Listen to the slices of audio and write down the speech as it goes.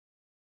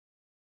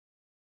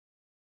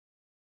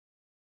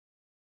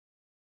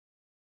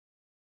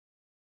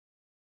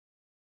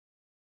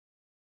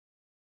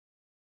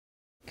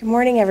Good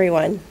morning,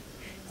 everyone.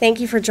 Thank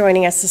you for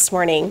joining us this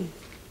morning.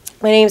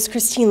 My name is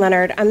Christine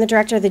Leonard. I'm the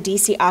director of the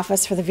DC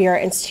office for the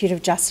Vera Institute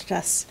of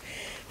Justice.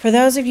 For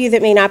those of you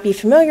that may not be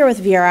familiar with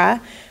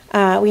Vera,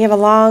 we have a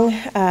long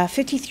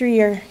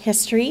 53-year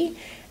history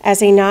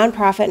as a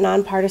nonprofit,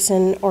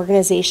 nonpartisan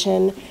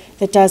organization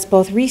that does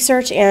both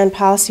research and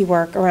policy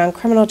work around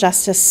criminal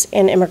justice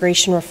and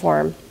immigration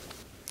reform.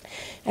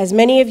 As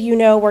many of you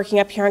know, working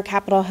up here on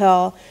Capitol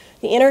Hill,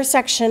 the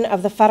intersection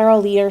of the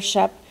federal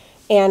leadership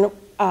and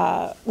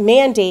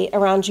mandate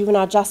around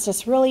juvenile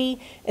justice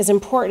really is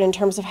important in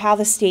terms of how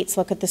the states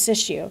look at this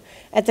issue.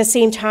 At the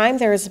same time,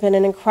 there has been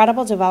an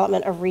incredible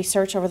development of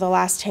research over the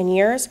last 10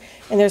 years,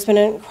 and there's been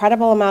an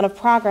incredible amount of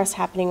progress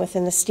happening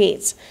within the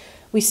states.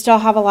 We still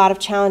have a lot of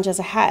challenges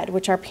ahead,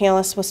 which our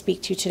panelists will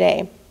speak to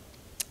today.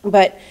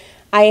 But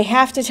I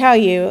have to tell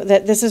you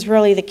that this is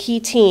really the key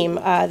team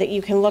that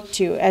you can look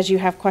to as you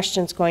have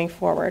questions going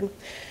forward.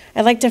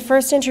 I'd like to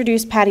first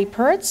introduce Patty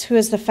Puritz, who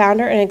is the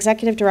founder and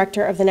executive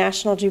director of the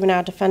National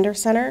Juvenile Defender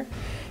Center.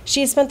 She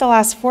has spent the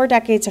last 4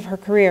 decades of her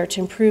career to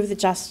improve the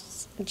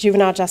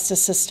juvenile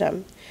justice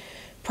system.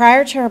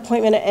 Prior to her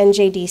appointment at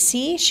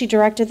NJDC, she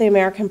directed the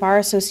American Bar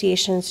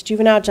Association's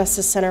Juvenile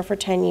Justice Center for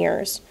 10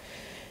 years.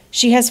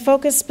 She has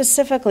focused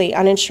specifically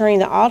on ensuring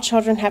that all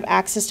children have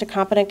access to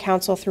competent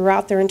counsel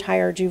throughout their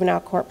entire juvenile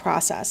court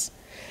process.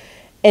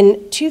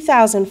 In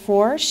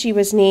 2004, she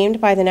was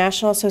named by the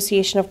National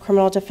Association of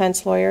Criminal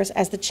Defense Lawyers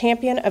as the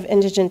Champion of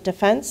Indigent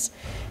Defense,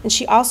 and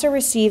she also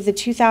received the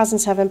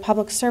 2007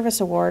 Public Service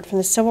Award from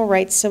the Civil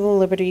Rights, Civil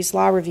Liberties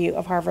Law Review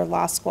of Harvard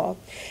Law School.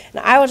 And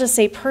I will just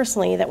say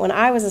personally that when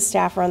I was a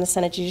staffer on the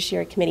Senate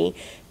Judiciary Committee,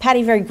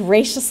 Patty very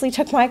graciously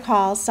took my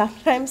calls,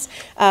 sometimes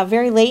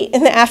very late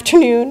in the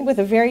afternoon with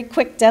a very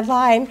quick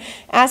deadline,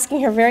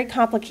 asking her very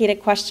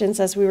complicated questions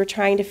as we were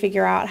trying to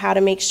figure out how to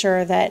make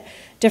sure that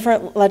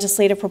different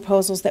legislative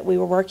proposals that we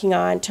were working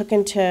on took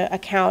into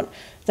account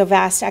the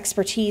vast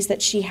expertise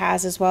that she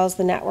has, as well as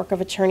the network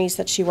of attorneys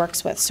that she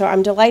works with. So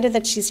I'm delighted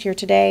that she's here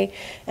today,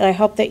 and I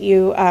hope that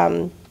you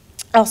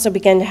also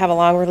begin to have a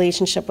long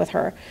relationship with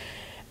her.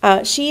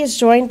 She is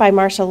joined by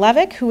Marsha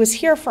Levick, who was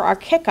here for our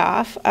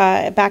kickoff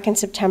back in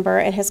September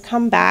and has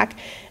come back,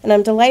 and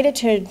I'm delighted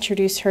to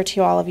introduce her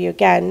to all of you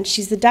again.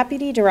 She's the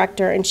Deputy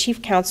Director and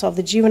Chief Counsel of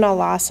the Juvenile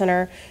Law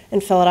Center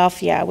in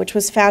Philadelphia, which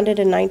was founded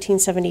in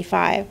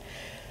 1975.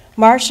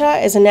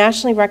 Marsha is a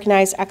nationally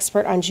recognized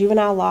expert on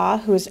juvenile law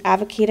who has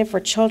advocated for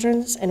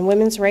children's and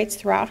women's rights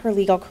throughout her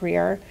legal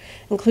career,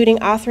 including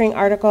authoring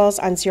articles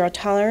on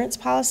zero-tolerance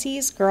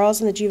policies, girls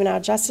in the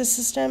juvenile justice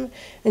system,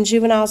 and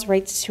juveniles'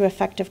 rights to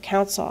effective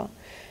counsel.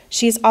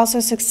 She has also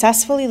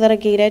successfully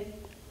litigated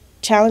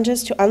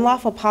challenges to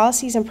unlawful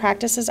policies and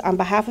practices on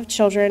behalf of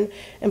children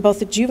in both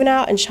the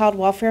juvenile and child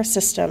welfare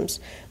systems,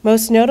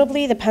 most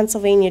notably the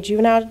Pennsylvania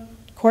Juvenile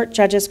Court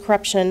Judges'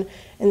 Corruption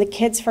and the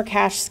Kids for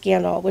Cash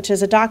Scandal, which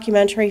is a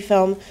documentary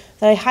film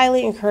that I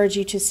highly encourage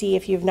you to see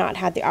if you've not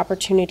had the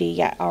opportunity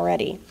yet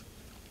already.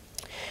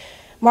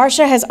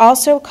 Marsha has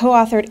also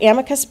co-authored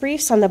amicus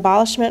briefs on the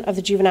abolishment of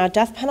the juvenile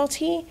death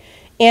penalty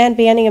and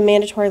banning of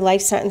mandatory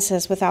life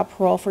sentences without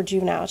parole for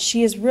juveniles.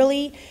 She is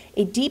really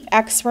a deep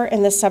expert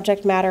in this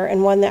subject matter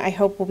and one that I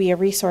hope will be a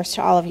resource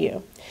to all of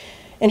you.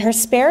 In her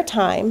spare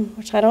time,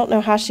 which I don't know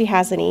how she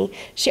has any,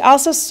 she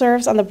also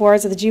serves on the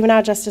boards of the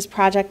Juvenile Justice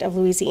Project of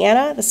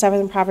Louisiana, the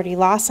Southern Poverty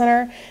Law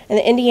Center, and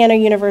the Indiana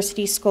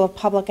University School of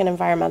Public and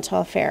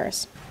Environmental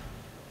Affairs.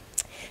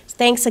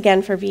 Thanks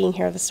again for being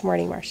here this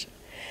morning, Marsha.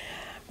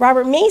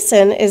 Robert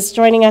Mason is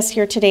joining us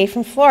here today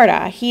from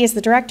Florida. He is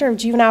the Director of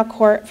Juvenile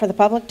Court for the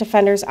Public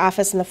Defender's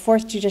Office in the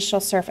 4th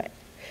Judicial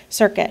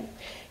Circuit.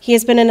 He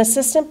has been an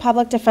assistant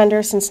public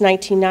defender since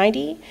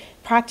 1990,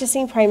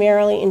 practicing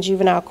primarily in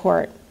juvenile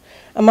court.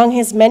 Among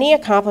his many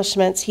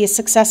accomplishments, he has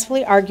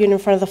successfully argued in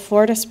front of the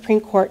Florida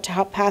Supreme Court to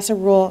help pass a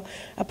rule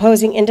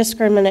opposing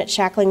indiscriminate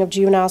shackling of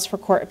juveniles for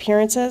court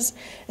appearances,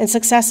 and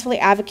successfully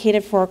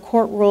advocated for a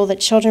court rule that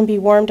children be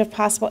warned of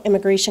possible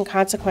immigration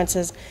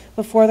consequences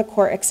before the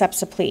court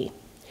accepts a plea.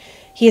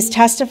 He has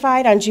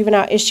testified on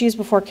juvenile issues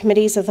before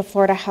committees of the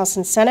Florida House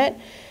and Senate,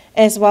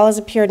 as well as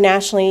appeared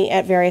nationally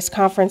at various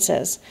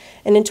conferences.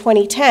 And in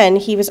 2010,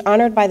 he was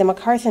honored by the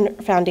MacArthur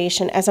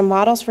Foundation as a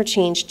Models for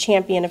Change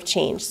Champion of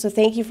Change. So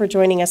thank you for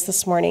joining us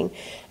this morning.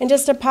 And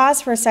just to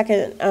pause for a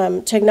second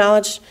to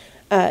acknowledge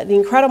the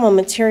incredible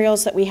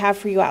materials that we have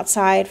for you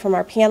outside from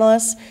our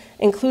panelists,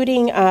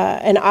 including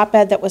an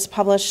op-ed that was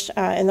published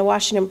in the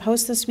Washington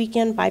Post this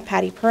weekend by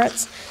Patty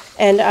Puritz,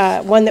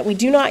 and one that we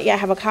do not yet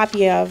have a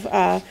copy of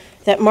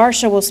that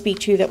Marsha will speak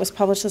to that was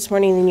published this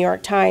morning in the New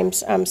York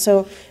Times.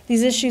 So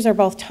these issues are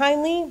both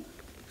timely,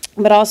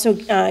 but also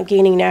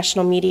gaining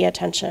national media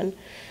attention.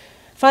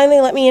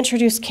 Finally, let me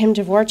introduce Kim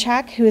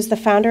Dvorak, who is the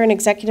founder and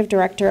executive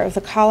director of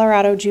the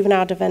Colorado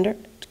Juvenile Defender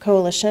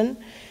Coalition.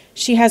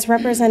 She has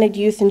represented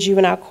youth in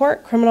juvenile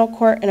court, criminal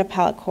court, and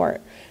appellate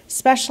court,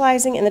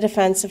 specializing in the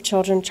defense of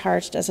children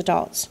charged as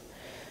adults.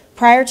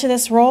 Prior to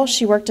this role,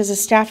 she worked as a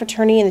staff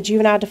attorney in the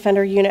Juvenile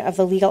Defender Unit of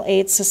the Legal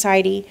Aid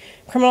Society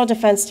Criminal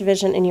Defense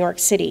Division in New York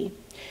City.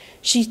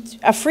 She's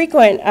a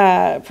frequent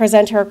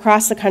presenter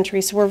across the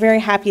country, so we're very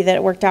happy that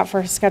it worked out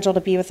for her schedule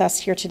to be with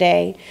us here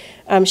today.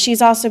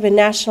 She's also been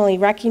nationally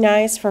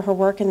recognized for her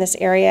work in this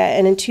area,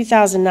 and in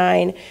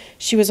 2009,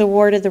 she was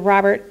awarded the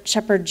Robert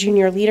Shepard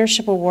Jr.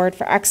 Leadership Award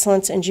for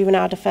Excellence in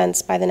Juvenile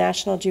Defense by the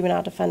National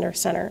Juvenile Defender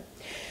Center.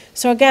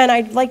 So again,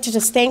 I'd like to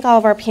just thank all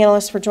of our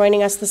panelists for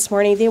joining us this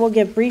morning. They will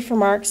give brief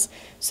remarks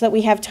so that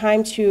we have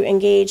time to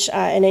engage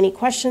in any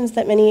questions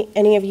that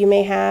any of you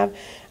may have.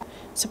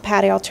 So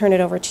Patty, I'll turn it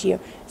over to you.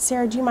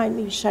 Sarah, do you mind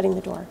me shutting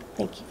the door?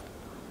 Thank you.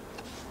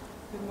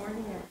 Good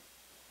morning.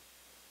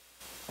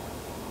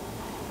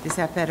 Is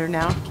that better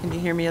now? Can you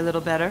hear me a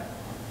little better?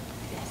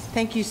 Yes.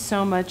 Thank you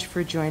so much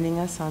for joining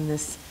us on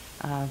this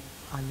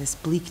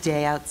bleak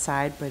day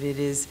outside, but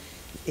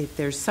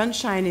there's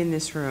sunshine in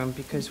this room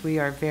because we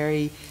are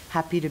very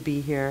happy to be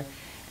here,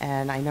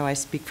 and I know I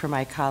speak for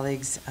my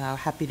colleagues,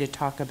 happy to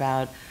talk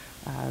about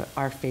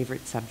our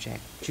favorite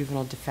subject,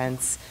 juvenile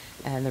defense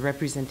and the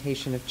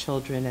representation of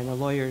children and the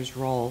lawyer's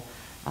role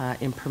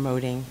in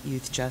promoting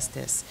youth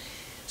justice.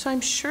 So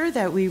I'm sure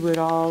that we would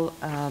all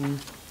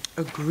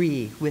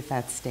agree with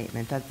that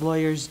statement, that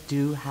lawyers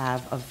do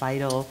have a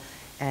vital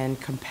and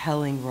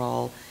compelling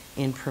role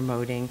in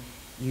promoting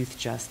youth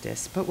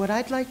justice. But what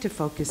I'd like to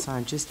focus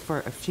on just for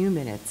a few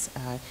minutes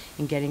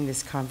in getting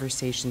this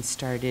conversation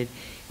started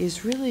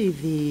is really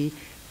the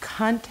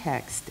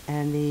context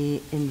and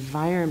the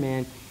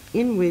environment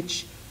in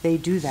which they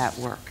do that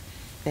work.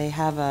 They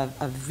have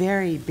a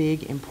very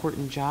big,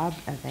 important job,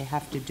 and they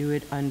have to do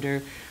it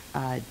under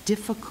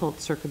difficult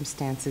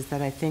circumstances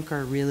that I think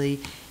are really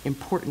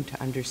important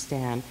to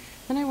understand.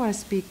 Then I want to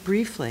speak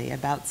briefly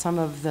about some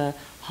of the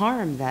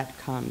harm that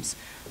comes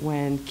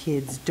when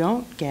kids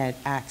don't get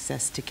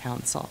access to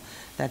counsel,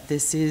 that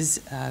this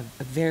is a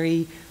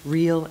very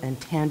real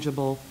and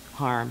tangible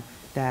harm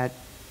that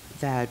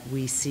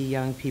we see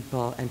young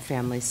people and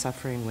families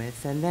suffering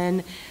with. And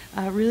then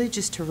really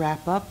just to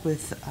wrap up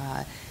with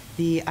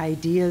the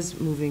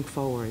ideas moving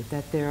forward,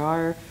 that there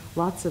are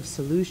lots of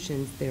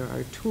solutions, there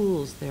are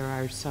tools, there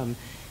are some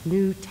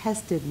new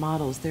tested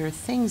models, there are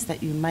things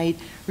that you might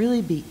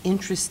really be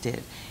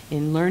interested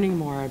in learning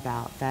more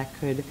about that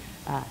could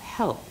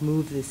help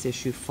move this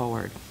issue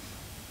forward.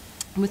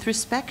 With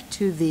respect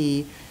to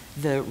the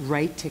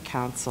right to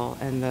counsel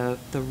and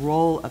the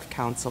role of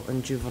counsel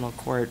in juvenile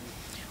court,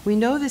 we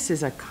know this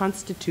is a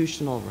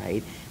constitutional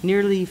right,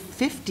 nearly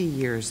 50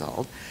 years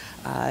old,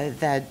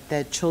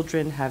 that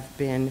children have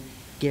been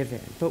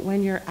given. But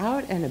when you're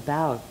out and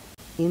about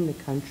in the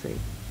country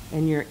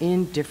and you're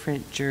in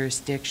different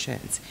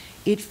jurisdictions,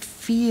 it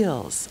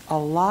feels a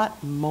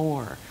lot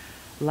more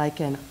like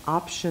an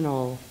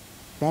optional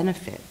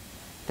benefit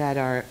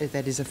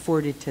that is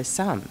afforded to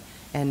some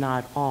and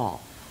not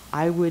all.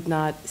 I would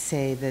not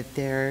say that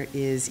there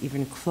is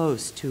even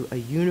close to a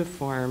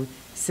uniform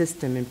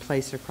system in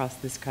place across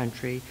this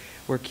country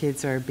where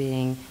kids are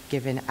being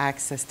given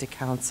access to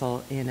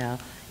counsel in a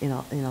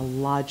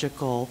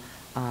logical,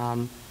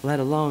 let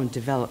alone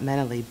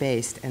developmentally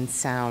based and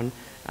sound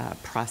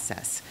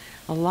process.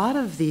 A lot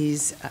of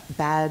these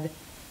bad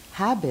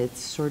habits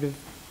sort of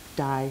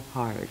die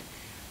hard.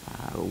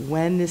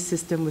 When this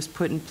system was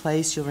put in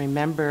place, you'll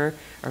remember,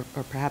 or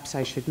perhaps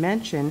I should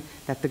mention,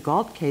 that the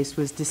Galt case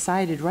was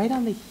decided right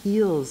on the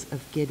heels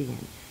of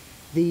Gideon.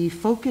 The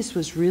focus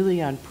was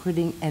really on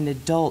putting an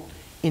adult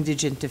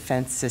indigent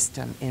defense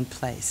system in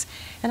place.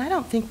 And I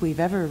don't think we've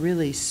ever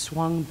really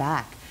swung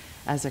back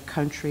as a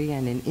country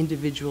and in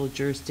individual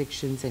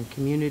jurisdictions and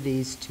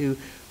communities to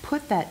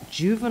put that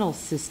juvenile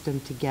system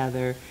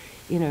together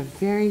in a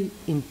very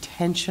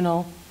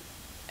intentional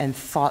and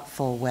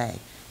thoughtful way.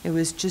 It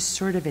was just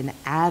sort of an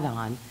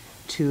add-on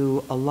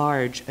to a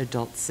large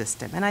adult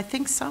system. And I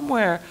think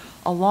somewhere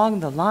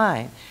along the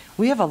line,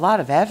 we have a lot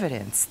of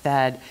evidence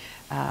that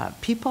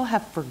people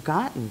have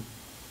forgotten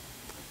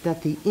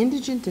that the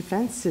indigent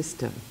defense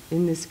system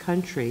in this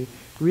country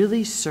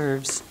really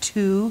serves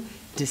two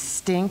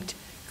distinct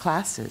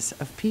classes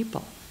of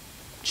people,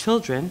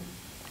 children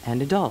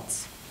and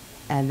adults.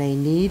 And they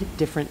need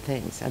different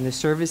things, and the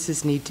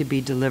services need to be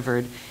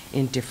delivered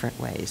in different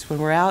ways. When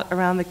we're out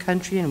around the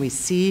country and we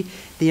see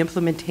the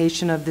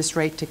implementation of this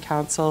right to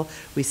counsel,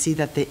 we see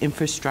that the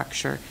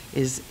infrastructure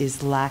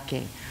is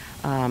lacking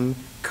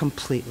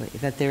completely,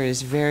 that there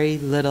is very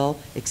little,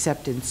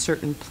 except in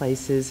certain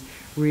places,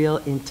 real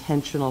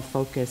intentional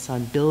focus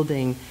on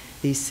building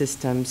these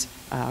systems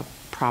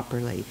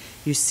properly.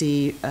 You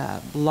see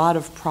a lot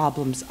of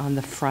problems on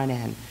the front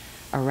end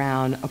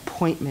around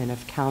appointment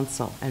of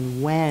counsel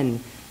and when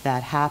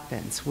that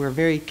happens. We're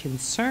very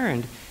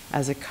concerned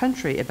as a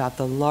country about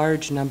the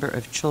large number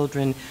of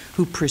children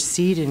who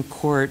proceed in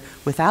court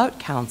without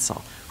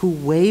counsel, who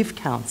waive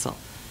counsel.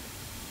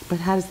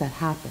 But how does that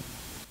happen?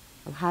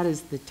 How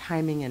does the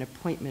timing and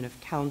appointment of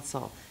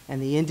counsel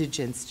and the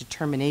indigence,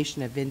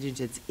 determination of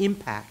indigence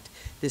impact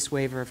this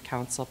waiver of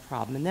counsel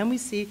problem? And then we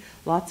see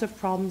lots of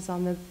problems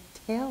on the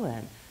tail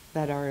end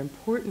that are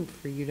important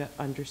for you to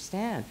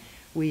understand.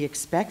 We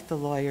expect the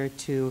lawyer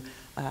to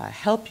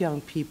help young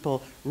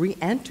people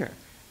re-enter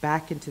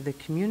back into the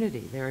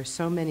community. There are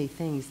so many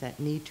things that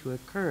need to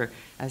occur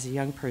as a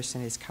young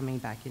person is coming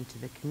back into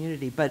the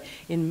community. But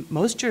in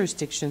most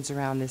jurisdictions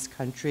around this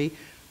country,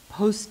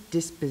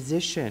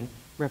 post-disposition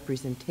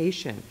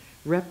representation,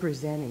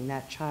 representing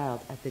that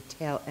child at the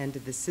tail end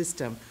of the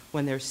system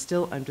when they're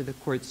still under the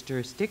court's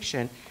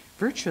jurisdiction,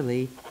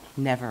 virtually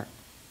never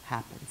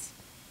happens.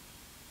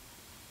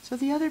 So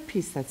the other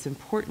piece that's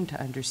important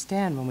to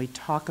understand when we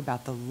talk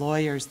about the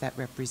lawyers that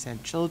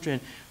represent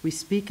children, we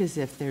speak as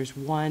if there's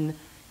one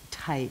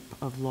type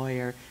of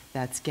lawyer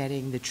that's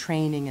getting the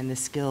training and the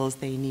skills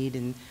they need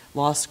in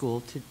law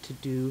school to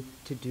do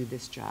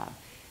this job.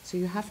 So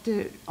you have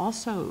to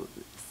also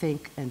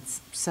think and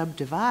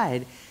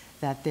subdivide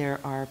that there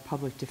are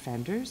public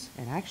defenders,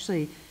 and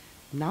actually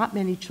not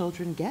many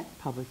children get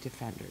public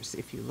defenders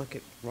if you look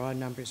at raw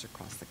numbers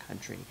across the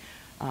country,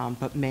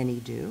 but many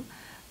do.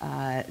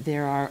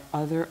 There are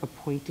other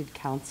appointed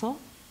counsel.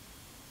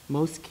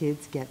 Most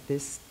kids get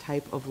this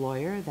type of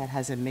lawyer that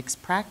has a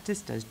mixed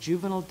practice, does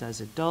juvenile, does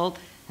adult,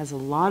 has a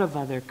lot of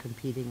other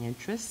competing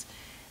interests.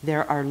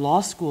 There are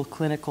law school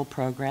clinical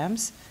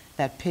programs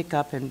that pick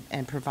up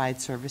and provide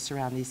service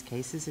around these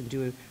cases and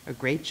do a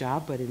great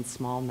job, but in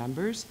small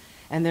numbers.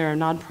 And there are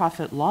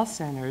nonprofit law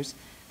centers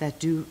that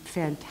do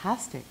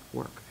fantastic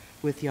work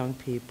with young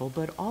people,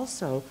 but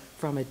also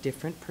from a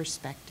different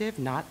perspective,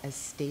 not as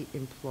state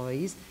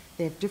employees.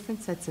 They have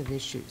different sets of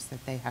issues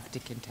that they have to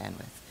contend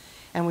with.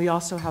 And we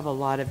also have a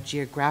lot of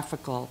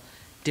geographical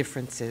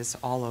differences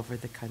all over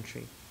the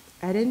country.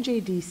 At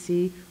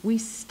NJDC, we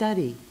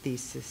study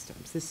these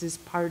systems. This is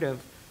part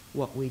of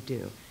what we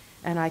do.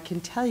 And I can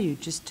tell you,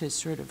 just to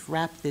sort of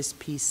wrap this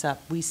piece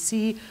up, we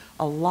see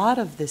a lot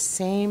of the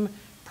same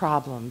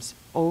problems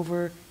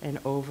over and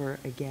over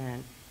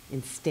again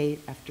in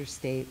state after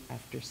state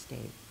after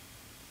state.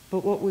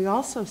 But what we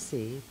also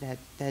see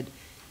that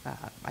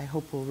I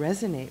hope will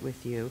resonate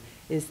with you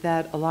is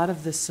that a lot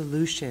of the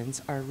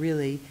solutions are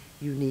really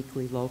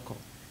uniquely local.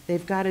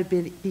 They've got to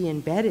be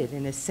embedded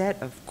in a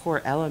set of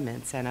core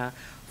elements and a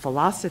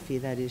philosophy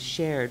that is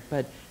shared,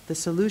 but the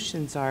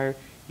solutions are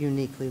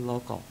uniquely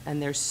local.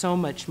 And there's so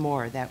much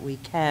more that we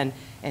can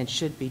and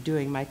should be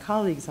doing. My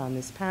colleagues on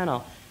this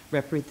panel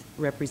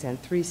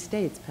represent 3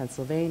 states,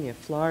 Pennsylvania,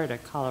 Florida,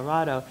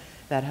 Colorado,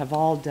 that have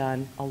all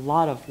done a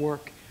lot of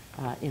work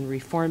in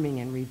reforming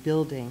and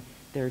rebuilding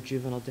their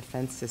juvenile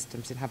defense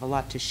systems and have a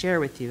lot to share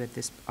with you at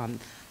this, on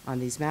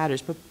these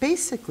matters. But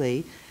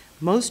basically,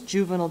 most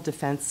juvenile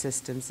defense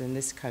systems in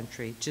this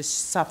country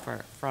just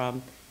suffer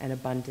from an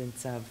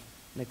abundance of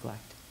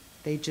neglect.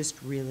 They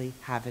just really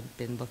haven't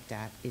been looked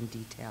at in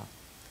detail.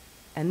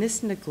 And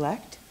this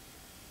neglect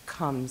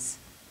comes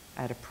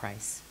at a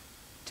price.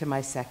 To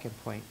my second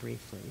point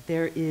briefly,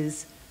 there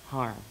is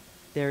harm.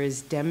 There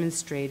is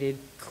demonstrated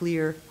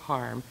clear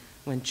harm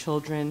when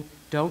children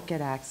don't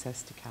get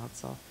access to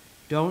counsel,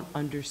 don't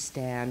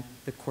understand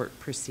the court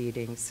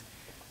proceedings,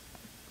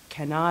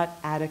 cannot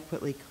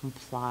adequately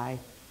comply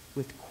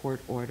with court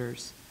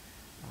orders.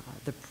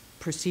 The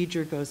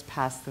procedure goes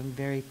past them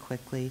very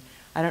quickly.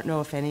 I don't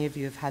know if any of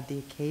you have had the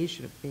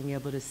occasion of being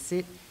able to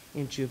sit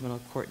in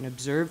juvenile court and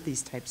observe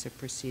these types of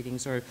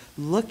proceedings or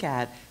look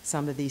at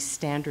some of these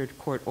standard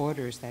court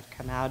orders that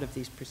come out of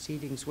these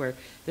proceedings where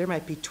there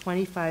might be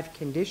 25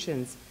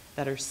 conditions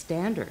that are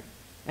standard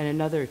and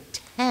another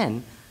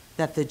 10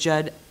 that the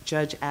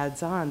judge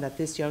adds on that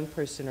this young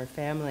person or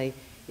family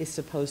is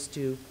supposed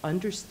to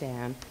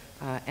understand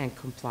and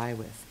comply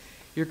with.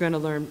 You're going to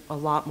learn a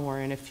lot more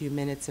in a few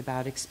minutes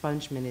about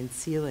expungement and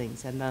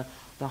sealings and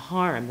the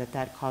harm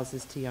that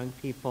causes to young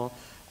people,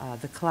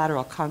 the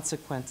collateral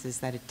consequences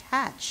that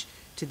attach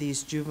to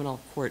these juvenile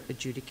court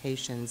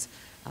adjudications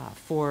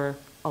for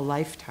a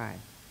lifetime.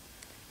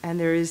 And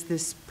there is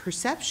this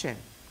perception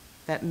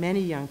that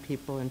many young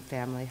people and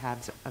family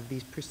have of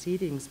these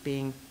proceedings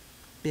being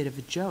a bit of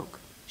a joke,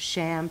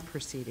 sham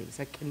proceedings,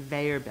 a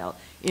conveyor belt,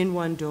 in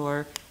one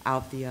door,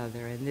 out the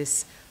other. And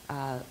this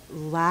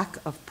lack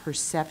of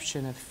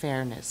perception of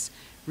fairness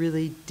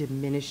really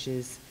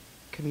diminishes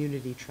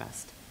community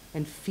trust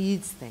and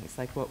feeds things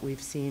like what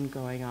we've seen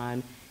going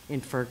on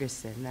in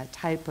Ferguson, that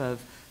type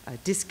of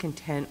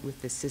discontent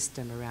with the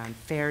system around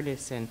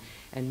fairness and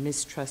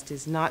mistrust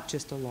is not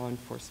just a law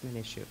enforcement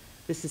issue.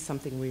 This is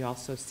something we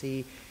also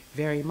see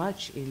very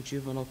much in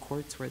juvenile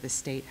courts where the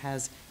state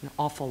has an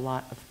awful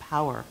lot of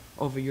power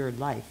over your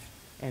life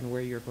and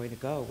where you're going to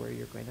go, where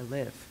you're going to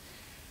live.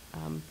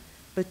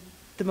 But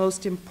the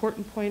most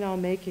important point I'll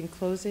make in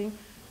closing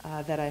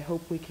that I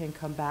hope we can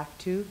come back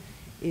to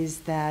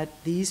is that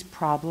these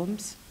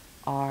problems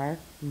are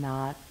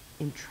not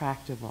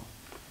intractable.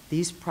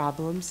 These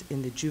problems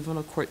in the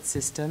juvenile court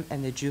system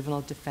and the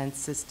juvenile defense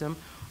system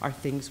are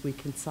things we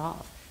can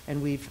solve.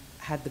 And we've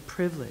had the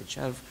privilege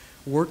of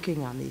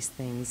working on these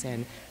things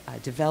and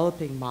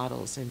developing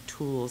models and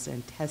tools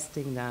and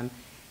testing them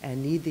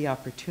and need the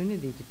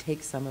opportunity to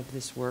take some of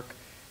this work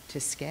to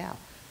scale.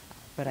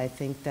 But I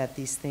think that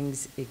these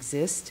things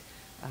exist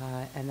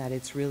and that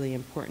it's really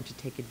important to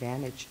take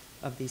advantage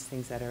of these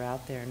things that are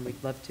out there, and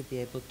we'd love to be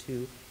able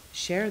to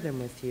share them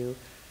with you.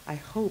 I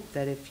hope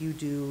that if you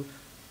do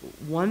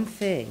one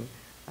thing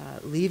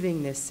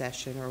leaving this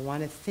session, or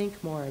want to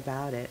think more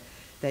about it,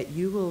 that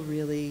you will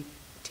really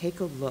take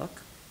a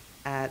look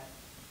at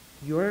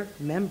your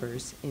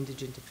members'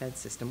 indigent defense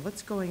system.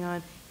 What's going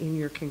on in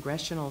your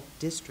congressional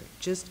district?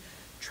 Just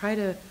try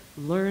to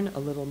learn a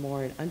little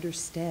more and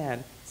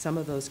understand some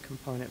of those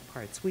component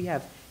parts. We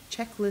have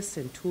checklists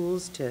and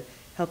tools to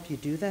help you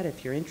do that.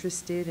 If you're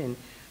interested in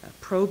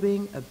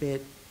probing a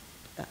bit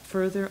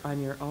further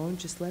on your own,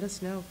 just let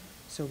us know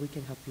so we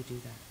can help you do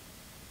that.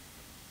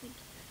 Thank you.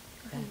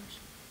 Go ahead, Marsha.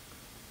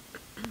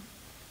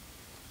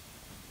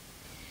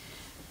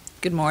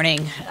 Good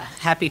morning.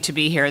 Happy to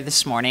be here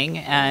this morning,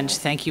 and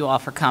thank you all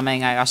for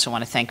coming. I also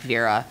want to thank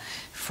Vera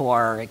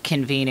for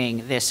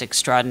convening this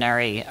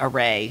extraordinary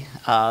array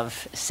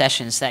of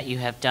sessions that you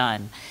have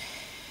done.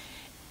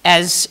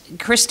 As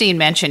Christine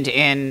mentioned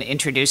in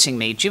introducing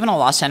me, Juvenile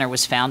Law Center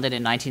was founded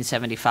in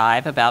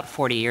 1975, about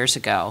 40 years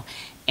ago,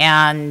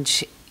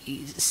 and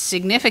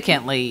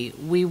significantly,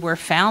 we were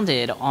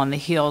founded on the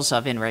heels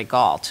of In re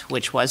Galt,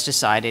 which was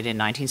decided in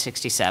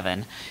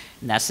 1967.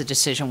 And that's the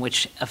decision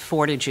which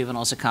afforded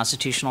juveniles a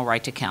constitutional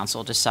right to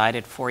counsel,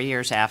 decided 4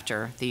 years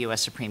after the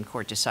U.S. Supreme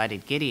Court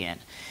decided Gideon.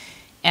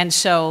 And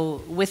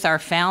so with our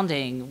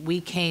founding,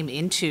 we came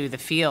into the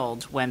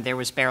field when there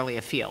was barely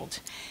a field.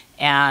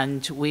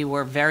 And we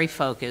were very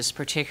focused,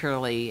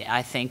 particularly,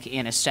 I think,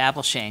 in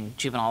establishing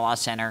Juvenile Law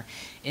Center,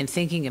 in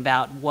thinking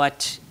about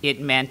what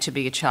it meant to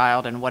be a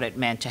child and what it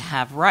meant to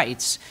have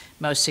rights,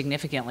 most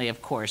significantly,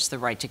 of course, the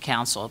right to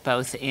counsel,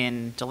 both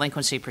in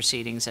delinquency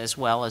proceedings as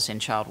well as in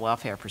child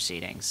welfare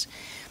proceedings.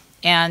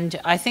 And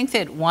I think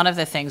that one of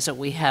the things that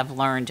we have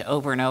learned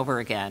over and over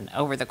again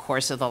over the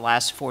course of the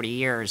last 40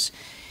 years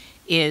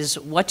is,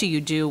 what do you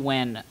do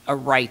when a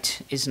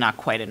right is not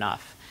quite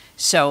enough?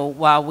 So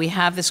while we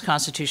have this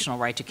constitutional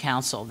right to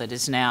counsel that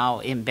is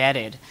now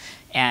embedded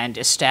and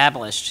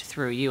established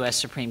through U.S.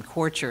 Supreme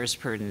Court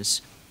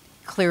jurisprudence,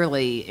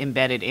 clearly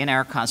embedded in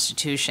our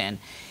Constitution,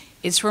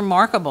 it's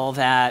remarkable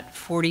that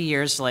 40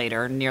 years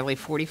later, nearly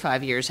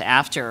 45 years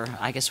after,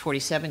 I guess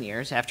 47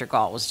 years after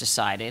Galt was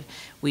decided,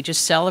 we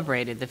just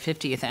celebrated the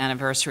 50th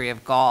anniversary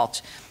of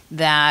Galt,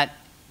 that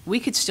we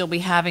could still be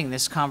having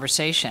this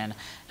conversation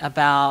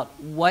about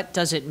what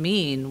does it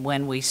mean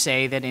when we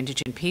say that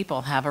indigent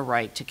people have a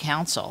right to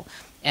counsel,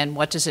 and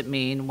what does it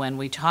mean when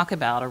we talk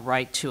about a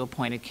right to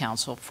appointed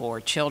counsel for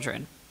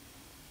children.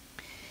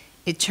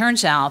 It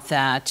turns out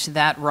that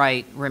that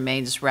right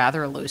remains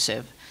rather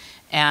elusive,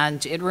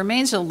 and it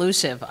remains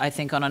elusive, I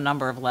think, on a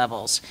number of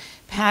levels.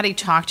 Patty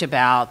talked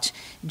about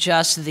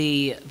just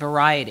the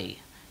variety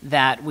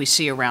that we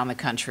see around the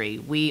country.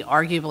 We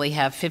arguably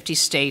have 50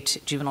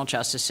 state juvenile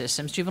justice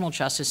systems. Juvenile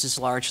justice is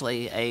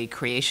largely a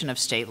creation of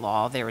state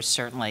law. There is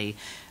certainly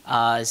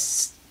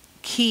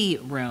key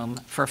room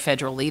for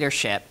federal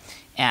leadership,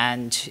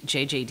 and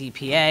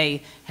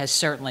JJDPA has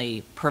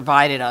certainly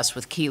provided us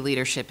with key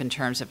leadership in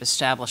terms of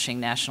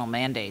establishing national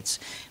mandates.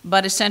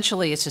 But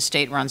essentially, it's a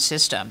state-run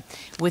system.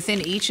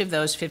 Within each of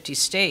those 50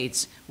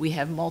 states, we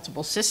have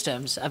multiple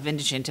systems of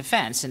indigent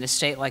defense. In a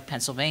state like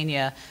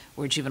Pennsylvania,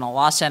 where Juvenile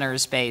Law Center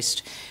is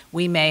based,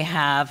 we may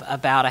have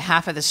about a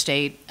half of the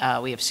state,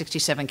 we have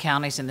 67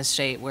 counties in the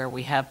state where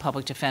we have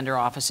public defender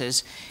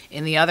offices.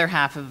 In the other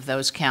half of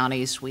those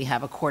counties, we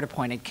have a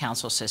court-appointed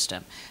counsel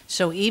system.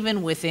 So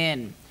even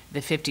within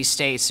the 50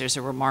 states, there's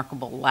a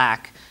remarkable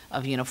lack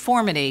of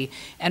uniformity,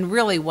 and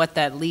really what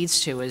that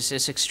leads to is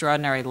this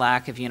extraordinary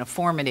lack of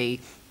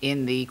uniformity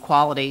in the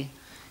quality,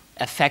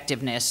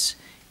 effectiveness,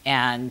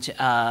 and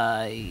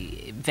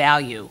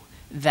value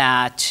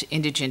that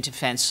indigent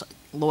defense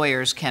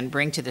lawyers can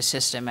bring to the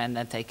system and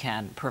that they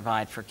can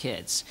provide for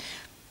kids.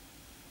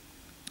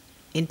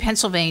 In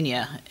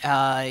Pennsylvania,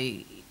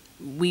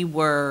 we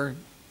were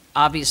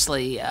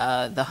obviously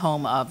the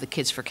home of the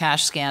Kids for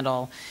Cash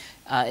scandal.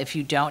 If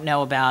you don't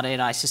know about it,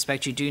 I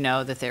suspect you do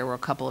know that there were a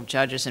couple of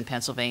judges in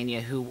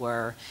Pennsylvania who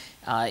were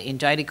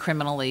indicted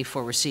criminally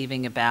for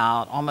receiving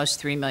about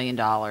almost $3 million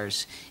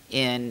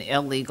in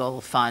illegal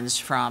funds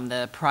from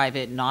the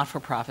private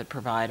not-for-profit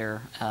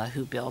provider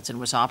who built and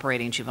was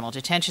operating juvenile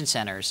detention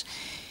centers.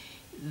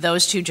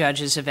 Those two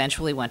judges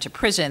eventually went to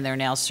prison. They're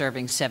now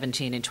serving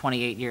 17 and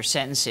 28-year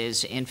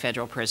sentences in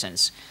federal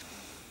prisons.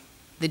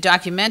 The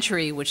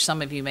documentary, which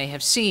some of you may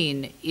have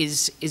seen,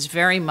 is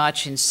very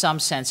much in some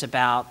sense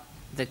about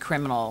the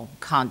criminal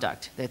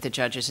conduct that the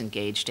judges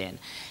engaged in.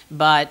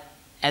 But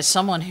as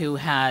someone who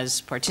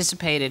has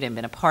participated and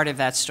been a part of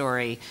that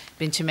story,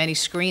 been to many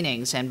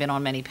screenings and been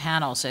on many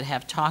panels that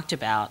have talked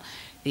about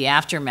the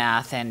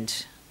aftermath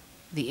and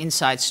the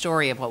inside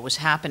story of what was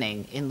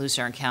happening in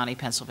Luzerne County,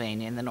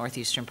 Pennsylvania, in the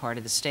northeastern part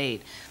of the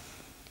state,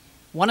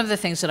 one of the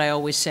things that I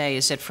always say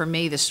is that for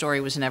me, the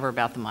story was never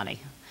about the money.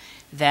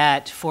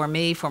 That for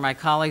me, for my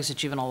colleagues at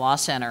Juvenile Law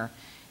Center,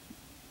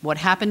 what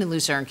happened in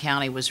Luzerne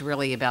County was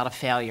really about a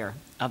failure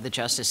of the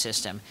justice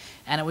system.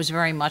 And it was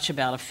very much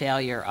about a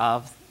failure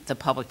of the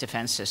public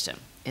defense system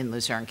in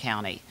Luzerne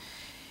County.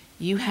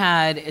 You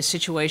had a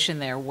situation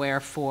there where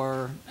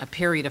for a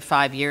period of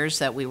 5 years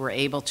that we were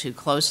able to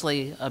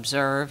closely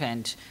observe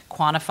and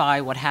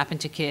quantify what happened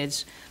to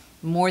kids,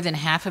 more than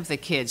half of the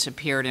kids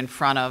appeared in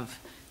front of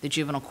the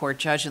juvenile court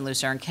judge in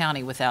Luzerne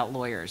County without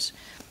lawyers.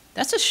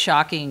 That's a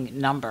shocking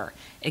number.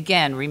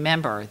 Again,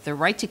 remember, the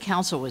right to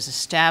counsel was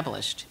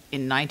established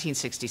in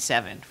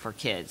 1967 for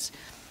kids.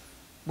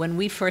 When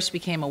we first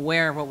became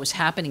aware of what was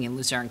happening in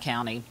Luzerne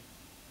County,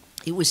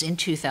 it was in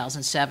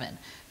 2007.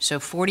 So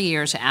 40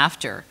 years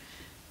after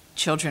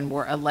children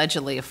were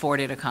allegedly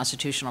afforded a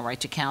constitutional right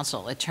to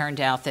counsel, it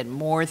turned out that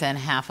more than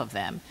half of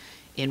them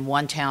in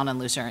one town in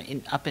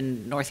Luzerne, up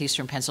in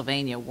northeastern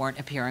Pennsylvania, weren't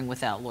appearing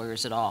without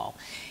lawyers at all.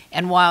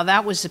 And while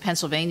that was the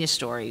Pennsylvania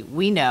story,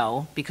 we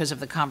know, because of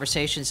the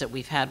conversations that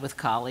we've had with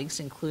colleagues,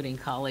 including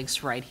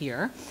colleagues right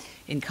here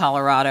in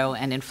Colorado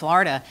and in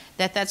Florida,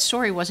 that that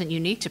story wasn't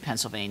unique to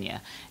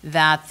Pennsylvania,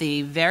 that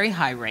the very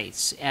high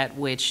rates at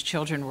which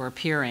children were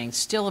appearing,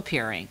 still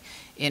appearing,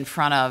 in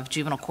front of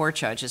juvenile court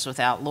judges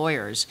without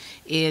lawyers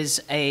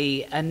is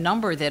a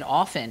number that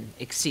often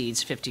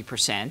exceeds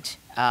 50%.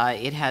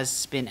 It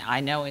has been,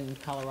 I know in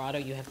Colorado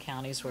you have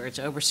counties where it's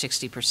over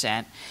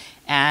 60%.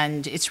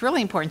 And it's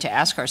really important to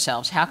ask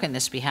ourselves, how can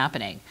this be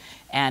happening?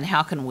 And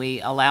how can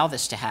we allow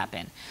this to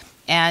happen?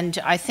 And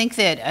I think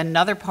that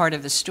another part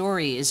of the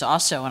story is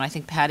also, and I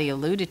think Patty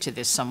alluded to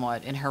this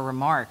somewhat in her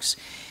remarks,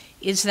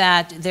 is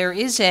that there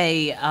is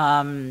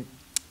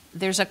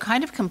there's a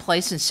kind of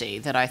complacency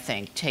that I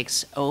think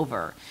takes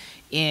over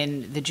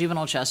in the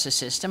juvenile justice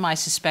system. I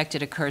suspect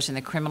it occurs in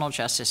the criminal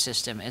justice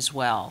system as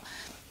well.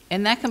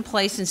 And that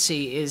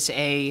complacency is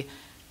a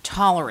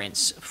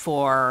tolerance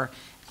for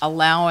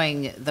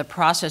allowing the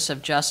process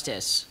of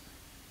justice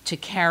to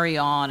carry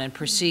on and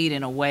proceed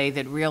in a way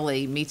that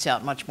really metes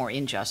out much more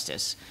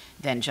injustice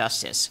than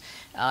justice.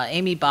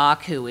 Amy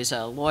Bach, who is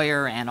a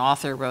lawyer and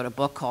author, wrote a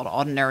book called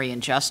Ordinary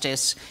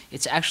Injustice.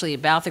 It's actually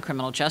about the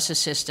criminal justice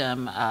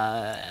system,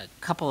 a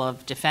couple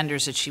of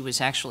defenders that she was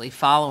actually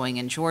following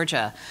in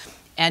Georgia.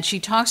 And she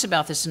talks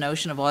about this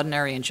notion of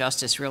ordinary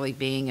injustice really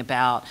being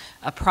about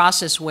a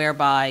process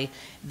whereby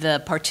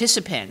the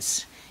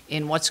participants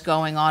in what's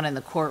going on in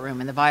the courtroom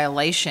and the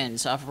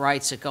violations of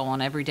rights that go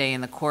on every day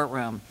in the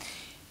courtroom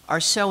are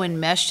so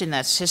enmeshed in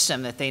that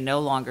system that they no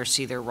longer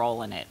see their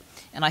role in it.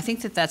 And I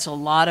think that that's a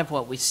lot of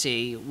what we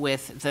see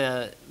with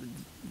the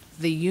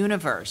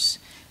universe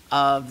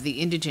of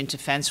the indigent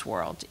defense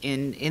world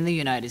in the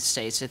United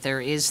States, that there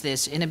is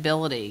this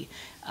inability,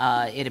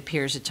 it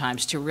appears at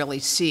times, to really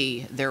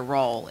see their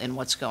role in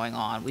what's going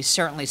on. We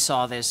certainly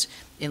saw this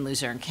in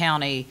Luzerne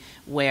County,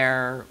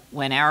 where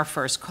when our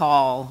first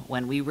call,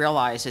 when we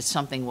realized that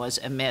something was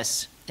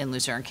amiss in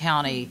Luzerne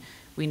County,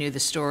 we knew the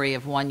story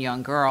of one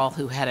young girl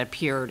who had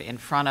appeared in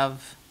front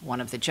of one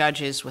of the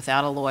judges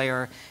without a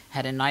lawyer,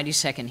 had a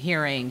 90-second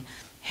hearing,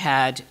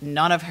 had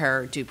none of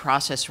her due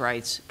process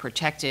rights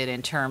protected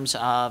in terms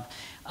of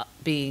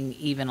being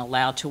even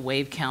allowed to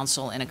waive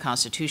counsel in a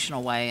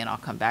constitutional way, and I'll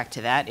come back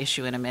to that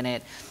issue in a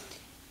minute,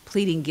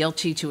 pleading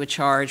guilty to a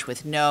charge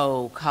with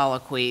no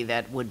colloquy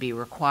that would be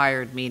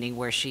required, meaning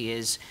where she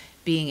is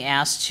being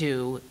asked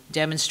to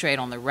demonstrate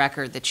on the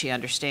record that she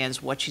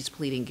understands what she's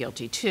pleading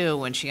guilty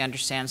to and she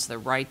understands the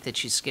rights that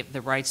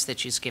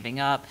she's giving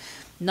up.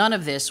 None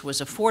of this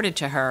was afforded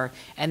to her,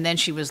 and then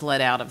she was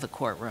let out of the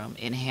courtroom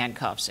in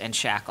handcuffs and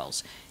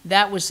shackles.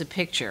 That was the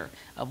picture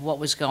of what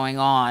was going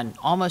on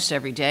almost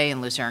every day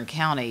in Luzerne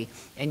County,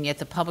 and yet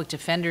the public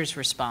defender's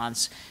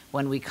response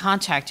when we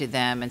contacted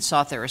them and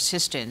sought their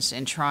assistance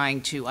in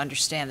trying to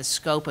understand the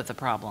scope of the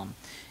problem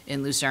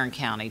in Luzerne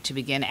County to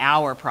begin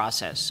our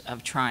process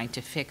of trying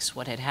to fix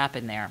what had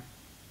happened there.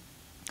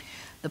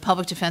 The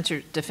public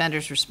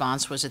defender's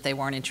response was that they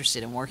weren't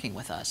interested in working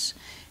with us.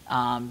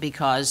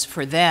 Because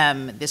for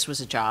them, this was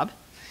a job.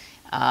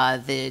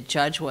 The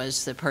judge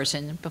was the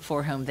person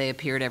before whom they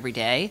appeared every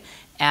day,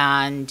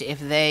 and if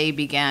they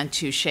began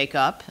to shake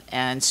up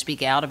and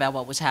speak out about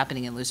what was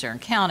happening in Luzerne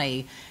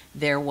County,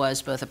 there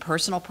was both a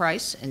personal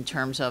price in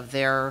terms of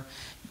their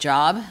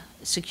job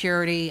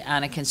security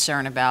and a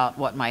concern about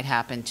what might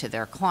happen to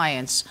their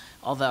clients,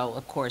 although,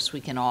 of course, we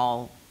can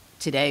all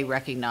today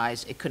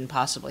recognize it couldn't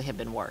possibly have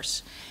been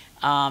worse.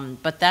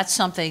 But that's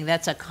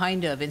a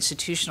kind of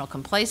institutional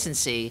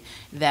complacency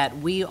that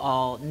we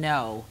all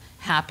know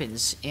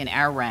happens in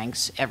our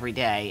ranks every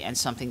day and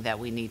something that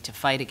we need to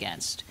fight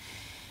against.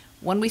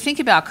 When we think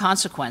about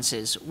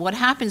consequences, what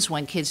happens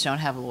when kids don't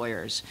have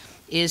lawyers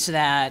is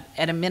that,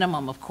 at a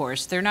minimum, of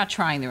course, they're not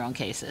trying their own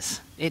cases.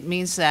 It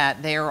means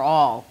that they are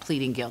all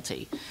pleading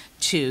guilty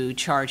to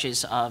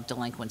charges of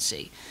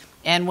delinquency.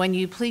 And when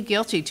you plead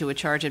guilty to a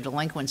charge of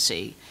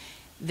delinquency,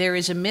 there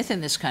is a myth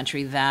in this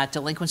country that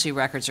delinquency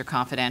records are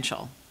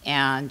confidential.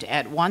 And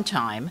at one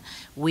time,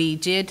 we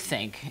did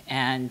think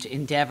and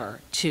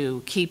endeavor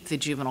to keep the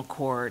juvenile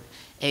court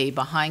a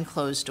behind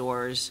closed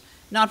doors,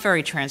 not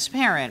very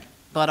transparent,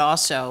 but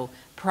also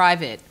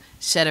private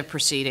set of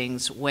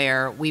proceedings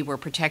where we were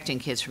protecting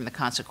kids from the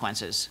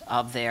consequences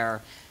of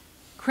their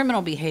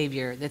criminal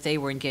behavior that they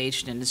were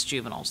engaged in as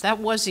juveniles. That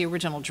was the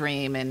original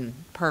dream and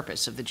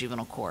purpose of the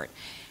juvenile court.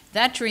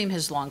 That dream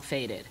has long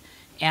faded.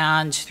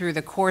 And through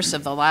the course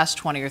of the last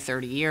 20 or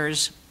 30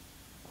 years,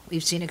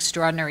 We've seen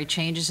extraordinary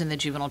changes in the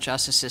juvenile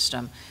justice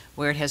system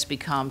where it has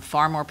become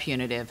far more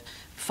punitive,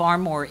 far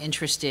more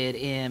interested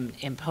in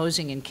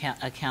imposing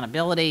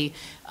accountability,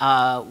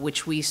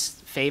 which we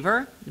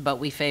favor, but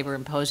we favor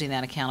imposing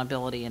that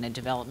accountability in a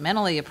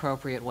developmentally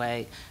appropriate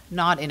way,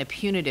 not in a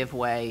punitive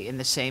way in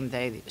the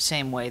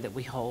same way that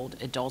we hold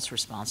adults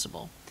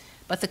responsible.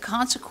 But the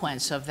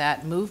consequence of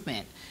that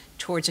movement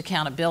towards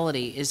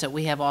accountability is that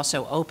we have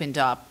also opened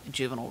up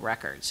juvenile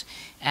records.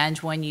 And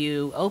when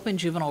you open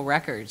juvenile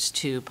records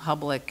to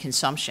public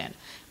consumption,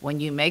 when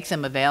you make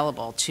them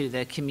available to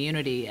the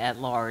community at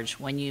large,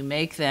 when you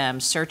make them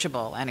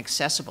searchable and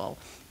accessible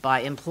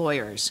by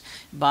employers,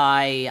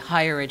 by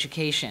higher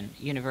education,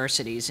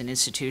 universities and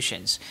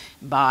institutions,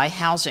 by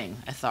housing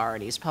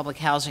authorities, public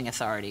housing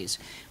authorities,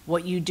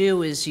 what you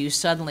do is you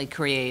suddenly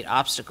create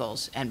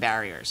obstacles and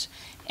barriers,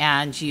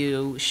 and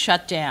you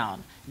shut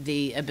down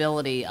the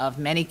ability of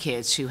many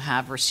kids who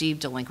have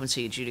received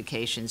delinquency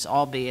adjudications,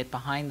 albeit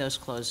behind those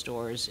closed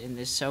doors in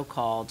this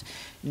so-called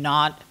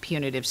not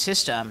punitive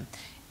system.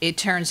 It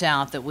turns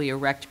out that we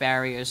erect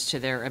barriers to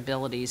their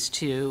abilities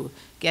to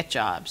get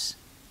jobs,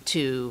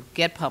 to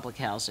get public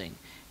housing,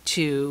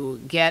 to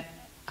get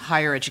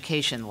higher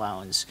education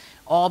loans,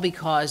 all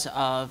because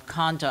of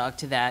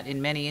conduct that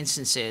in many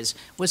instances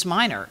was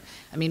minor.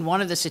 I mean,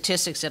 one of the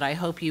statistics that I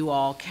hope you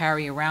all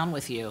carry around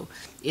with you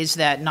is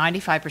that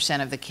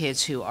 95% of the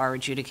kids who are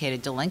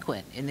adjudicated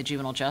delinquent in the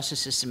juvenile justice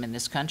system in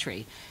this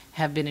country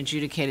have been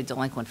adjudicated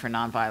delinquent for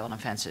nonviolent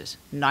offenses,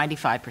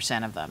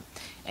 95% of them.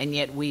 And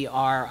yet we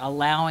are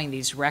allowing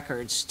these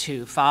records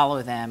to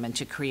follow them and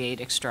to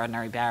create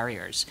extraordinary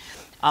barriers.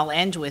 I'll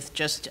end with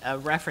just a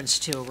reference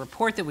to a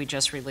report that we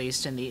just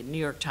released in the New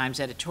York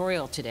Times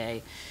editorial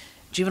today.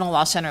 Juvenile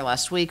Law Center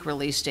last week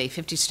released a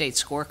 50-state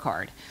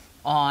scorecard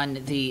on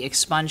the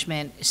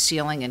expungement,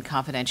 sealing, and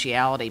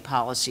confidentiality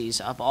policies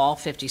of all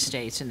 50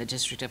 states in the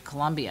District of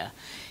Columbia.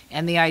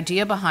 And the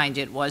idea behind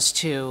it was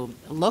to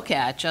look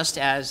at, just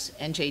as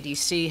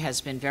NJDC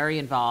has been very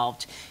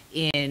involved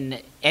in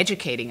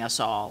educating us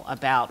all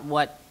about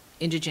what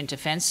indigent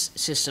defense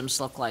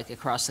systems look like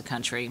across the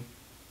country,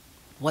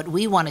 what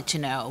we wanted to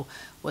know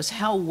was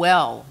how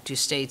well do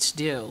states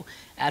do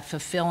at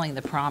fulfilling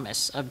the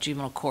promise of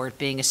juvenile court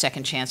being a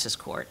second chances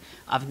court,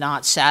 of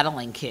not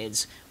saddling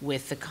kids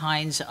with the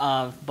kinds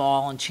of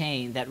ball and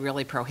chain that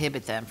really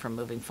prohibit them from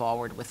moving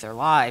forward with their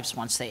lives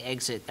once they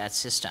exit that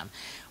system.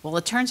 Well,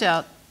 it turns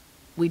out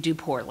we do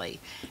poorly.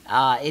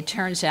 It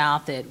turns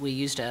out that we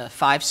used a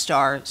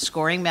 5-star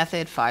scoring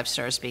method, 5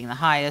 stars being the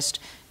highest.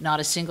 Not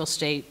a single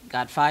state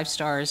got 5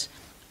 stars.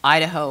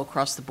 Idaho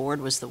across the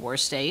board was the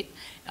worst state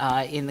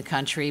in the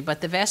country, but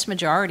the vast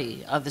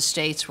majority of the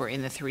states were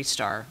in the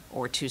 3-star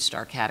or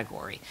 2-star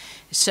category.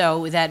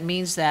 So that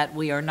means that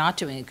we are not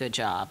doing a good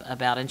job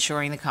about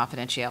ensuring the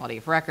confidentiality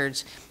of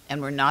records,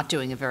 and we're not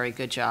doing a very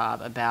good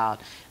job about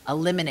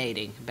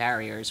eliminating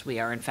barriers. We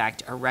are, in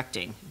fact,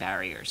 erecting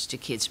barriers to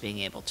kids being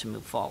able to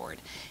move forward.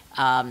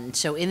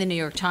 So in the New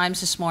York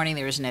Times this morning,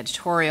 there is an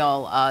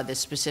editorial that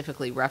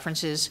specifically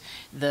references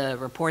the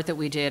report that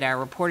we did. Our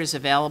report is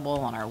available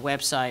on our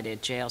website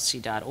at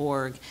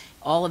jlc.org.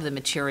 All of the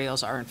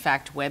materials are, in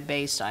fact,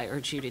 web-based. I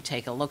urge you to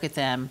take a look at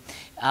them.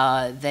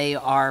 They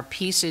are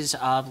pieces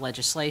of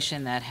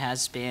legislation that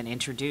has been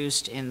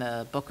introduced in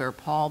the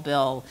Booker-Paul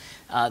bill,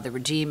 the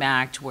REDEEM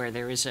Act, where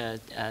there is a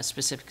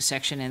specific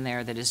section in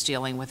there that is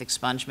dealing with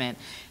expungement.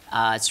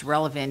 It's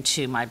relevant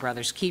to My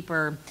Brother's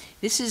Keeper.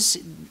 This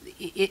is,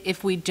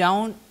 if we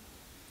don't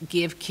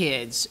give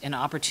kids an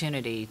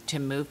opportunity to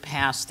move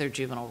past their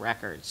juvenile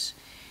records,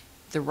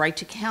 the right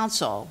to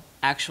counsel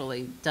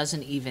actually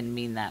doesn't even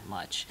mean that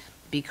much,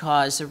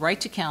 because the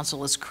right to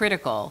counsel is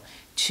critical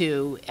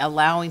to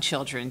allowing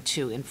children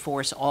to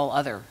enforce all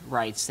other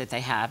rights that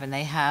they have, and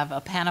they have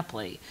a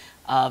panoply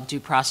of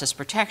due process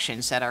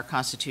protections that our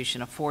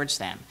Constitution affords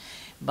them.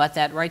 But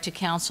that right to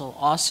counsel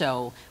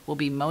also will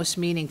be most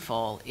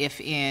meaningful if,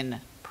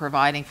 in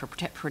providing for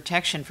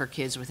protection for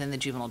kids within the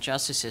juvenile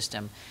justice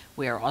system,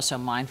 we are also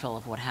mindful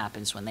of what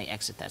happens when they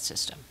exit that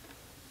system.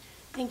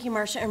 Thank you,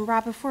 Marsha. And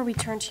Rob, before we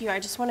turn to you, I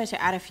just wanted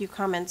to add a few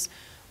comments.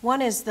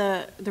 One is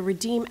the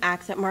REDEEM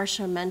Act that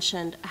Marsha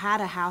mentioned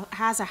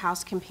has a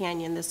House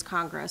companion this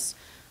Congress,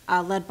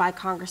 led by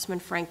Congressman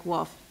Frank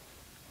Wolf,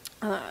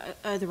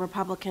 the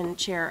Republican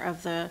chair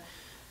of the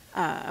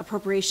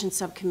Appropriations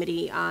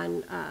Subcommittee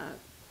on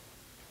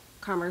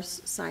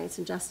Commerce, Science,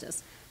 and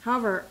Justice.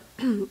 However,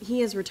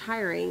 he is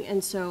retiring,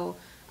 and so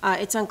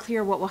it's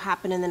unclear what will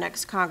happen in the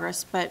next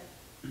Congress, but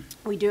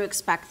we do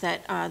expect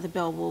that the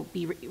bill will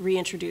be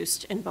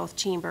reintroduced in both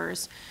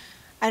chambers.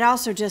 I'd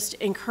also just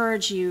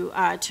encourage you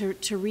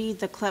to read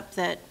the clip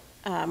that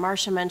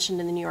Marsha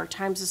mentioned in the New York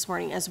Times this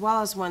morning, as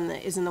well as one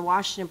that is in the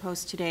Washington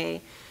Post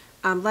today,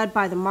 led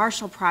by the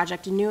Marshall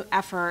Project, a new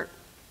effort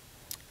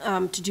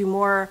to do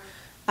more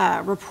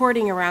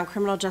reporting around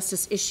criminal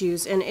justice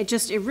issues. And it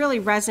really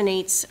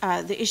resonates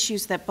the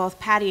issues that both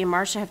Patty and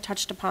Marsha have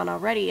touched upon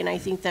already, and I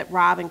think that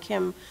Rob and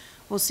Kim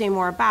will say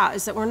more about,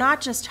 is that we're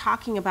not just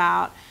talking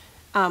about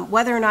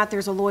whether or not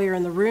there's a lawyer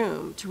in the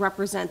room to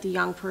represent the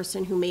young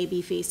person who may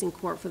be facing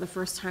court for the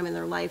first time in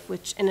their life,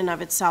 which in and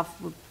of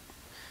itself would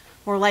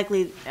more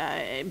likely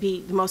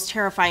be the most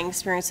terrifying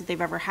experience that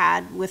they've ever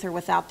had with or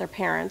without their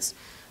parents,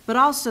 but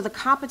also the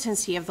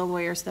competency of the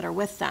lawyers that are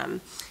with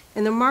them.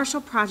 In the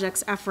Marshall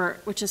Project's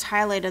effort, which is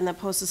highlighted in the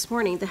Post this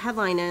morning, the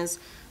headline is,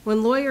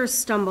 "When Lawyers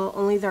Stumble,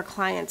 Only Their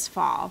Clients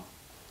Fall."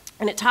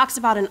 And it talks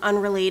about an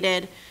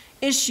unrelated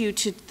issue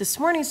to this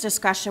morning's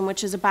discussion,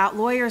 which is about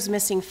lawyers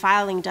missing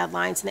filing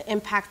deadlines and the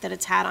impact that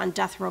it's had on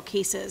death row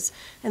cases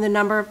and the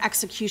number of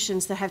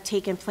executions that have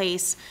taken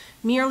place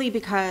merely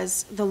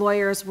because the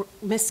lawyers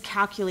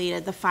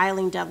miscalculated the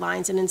filing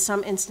deadlines and in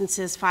some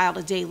instances filed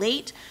a day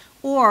late,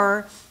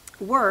 or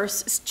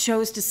worse,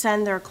 chose to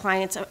send their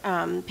clients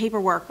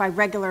paperwork by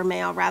regular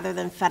mail rather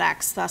than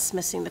FedEx, thus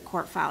missing the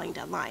court filing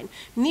deadline.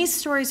 And these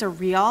stories are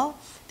real.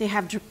 They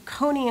have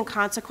draconian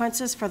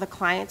consequences for the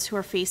clients who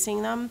are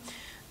facing them,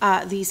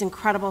 these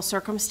incredible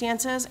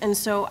circumstances. And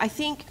so I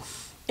think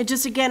it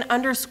just again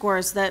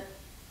underscores that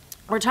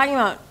we're talking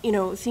about,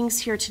 things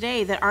here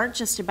today that aren't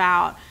just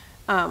about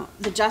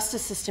the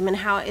justice system and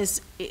how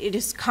it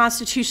is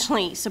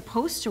constitutionally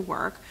supposed to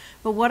work,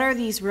 but what are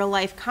these real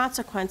life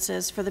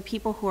consequences for the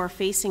people who are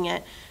facing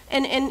it?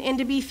 And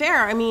to be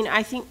fair,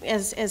 I think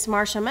as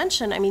Marsha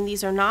mentioned,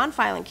 these are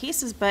non-violent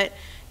cases, but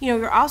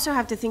you also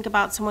have to think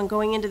about someone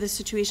going into this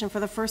situation for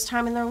the first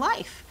time in their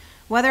life,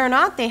 whether or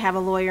not they have a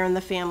lawyer in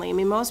the family.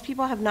 Most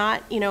people have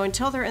not,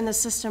 until they're in the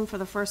system for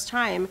the first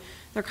time,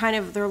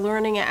 they're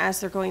learning it as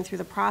they're going through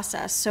the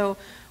process. So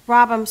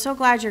Rob, I'm so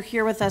glad you're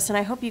here with us, and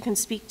I hope you can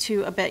speak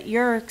to a bit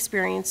your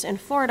experience in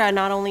Florida,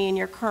 not only in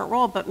your current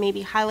role, but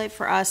maybe highlight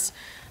for us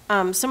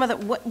some of the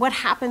what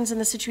happens in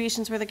the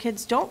situations where the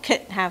kids don't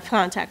have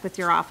contact with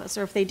your office,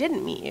 or if they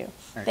didn't meet you.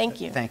 Right. Thank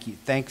you. Thank you.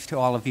 Thanks to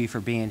all of you for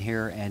being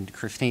here, and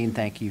Christine,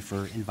 thank you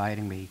for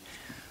inviting me.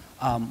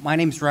 My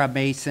name is Rob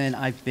Mason.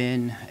 I've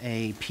been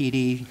a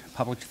PD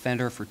public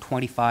defender for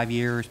 25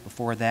 years.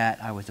 Before that,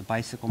 I was a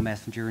bicycle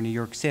messenger in New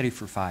York City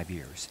for 5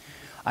 years.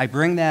 I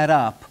bring that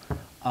up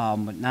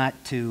not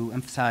to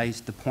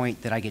emphasize the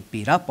point that I get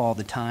beat up all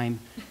the time,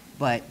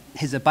 but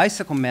as a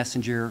bicycle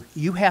messenger,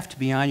 you have to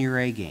be on your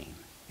A game.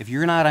 If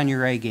you're not on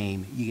your A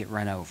game, you get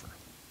run over.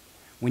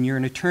 When you're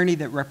an attorney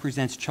that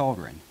represents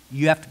children,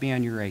 you have to be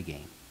on your A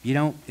game.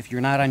 If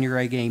you're not on your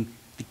A game,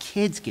 the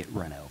kids get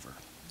run over.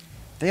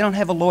 If they don't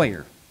have a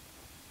lawyer,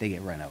 they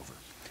get run over.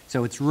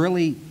 So it's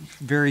really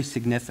very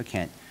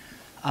significant.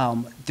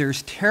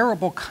 There's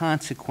terrible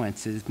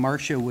consequences.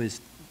 Marsha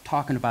was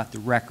talking about the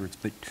records,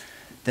 but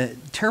the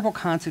terrible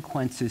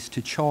consequences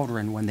to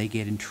children when they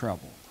get in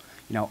trouble.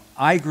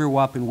 I grew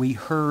up and we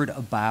heard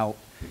about,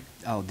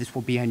 this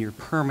will be on your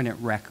permanent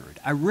record.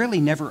 I really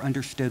never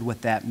understood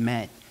what that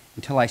meant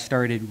until I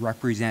started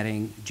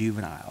representing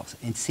juveniles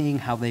and seeing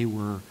how they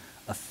were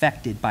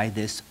affected by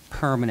this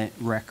permanent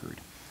record.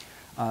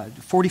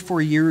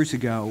 44 years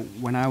ago,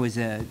 when I was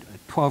a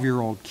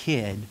 12-year-old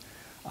kid,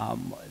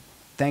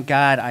 thank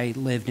God I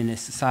lived in a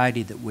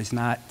society that was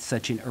not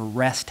such an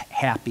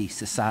arrest-happy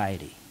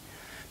society,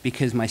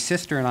 because my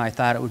sister and I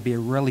thought it would be a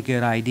really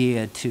good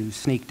idea to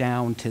sneak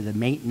down to the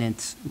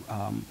maintenance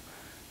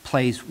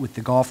place with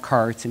the golf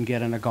carts and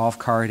get on a golf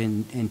cart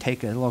and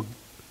take a little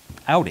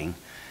outing.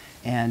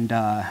 And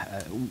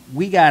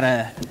we got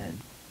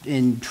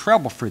in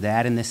trouble for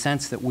that in the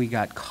sense that we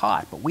got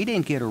caught, but we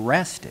didn't get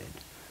arrested.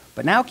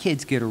 But now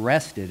kids get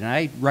arrested, and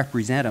I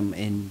represent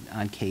them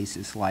on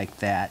cases like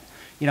that.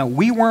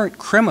 We weren't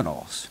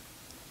criminals.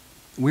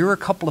 We were a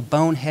couple of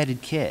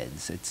boneheaded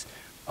kids.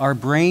 Our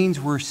brains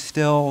were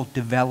still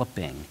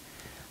developing,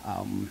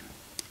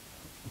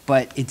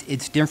 but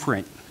it's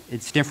different.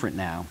 It's different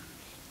now.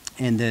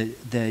 And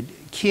the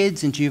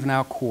kids in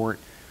juvenile court,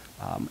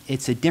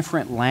 it's a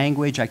different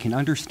language. I can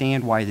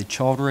understand why the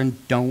children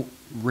don't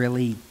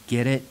really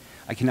get it.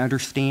 I can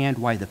understand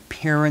why the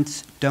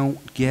parents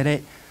don't get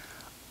it.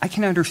 I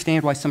can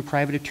understand why some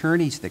private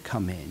attorneys that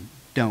come in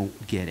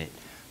don't get it,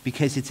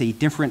 because it's a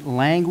different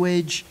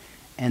language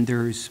and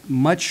there's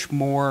much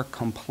more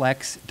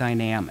complex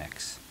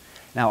dynamics.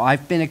 Now,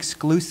 I've been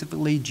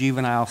exclusively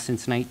juvenile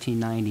since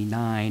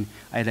 1999.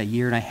 I had a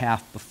year and a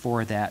half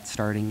before that,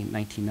 starting in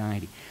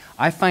 1990.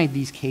 I find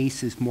these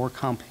cases more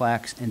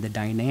complex and the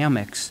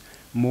dynamics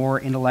more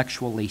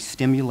intellectually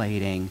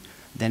stimulating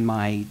than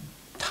my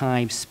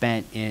time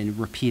spent in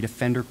repeat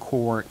offender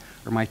court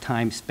or my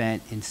time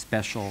spent in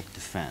special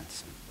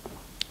defense.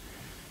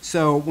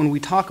 So when we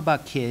talk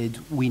about kids,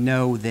 we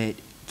know that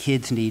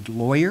kids need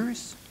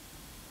lawyers,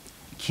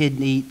 kids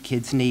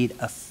need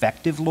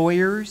effective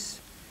lawyers,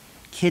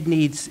 kids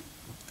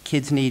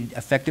need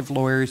effective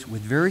lawyers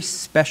with very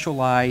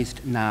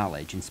specialized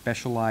knowledge and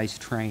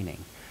specialized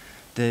training.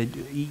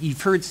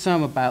 You've heard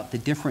some about the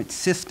different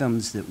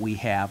systems that we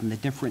have in the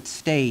different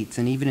states,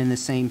 and even in the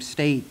same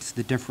states,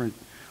 the different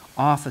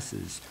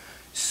offices.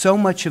 So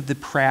much of the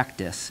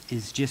practice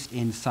is just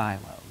in silos.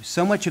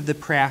 So much of the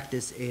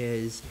practice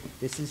is,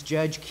 this is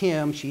Judge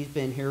Kim, she's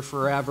been here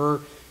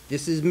forever.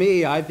 This is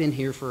me, I've been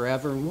here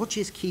forever, and we'll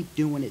just keep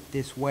doing it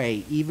this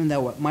way, even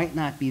though it might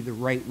not be the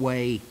right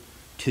way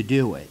to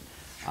do it.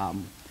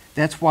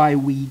 That's why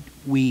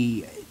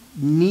we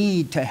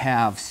need to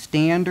have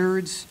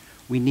standards.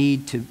 We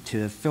need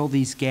to fill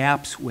these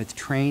gaps with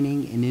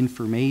training and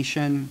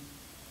information.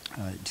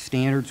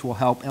 Standards will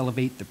help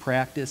elevate the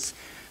practice.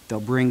 They'll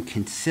bring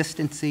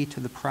consistency to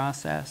the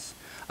process.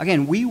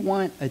 Again, we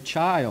want a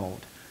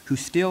child who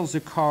steals a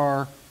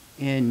car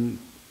in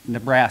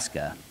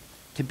Nebraska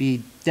to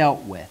be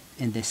dealt with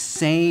in the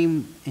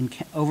same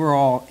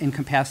overall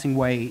encompassing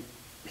way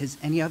as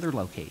any other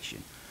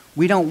location.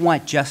 We don't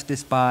want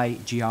justice by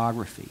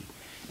geography.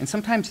 And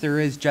sometimes there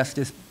is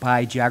justice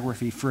by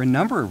geography for a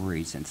number of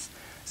reasons.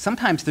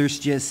 Sometimes there's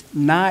just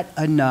not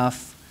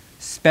enough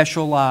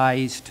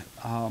specialized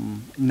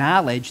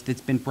knowledge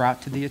that's been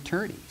brought to the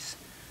attorneys.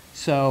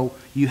 So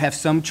you have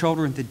some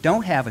children that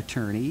don't have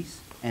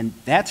attorneys, and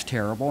that's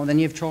terrible. And then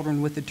you have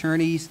children with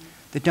attorneys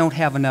that don't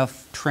have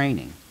enough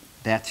training.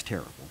 That's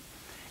terrible.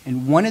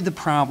 And one of the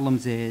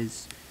problems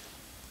is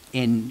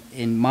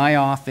in my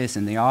office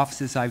and the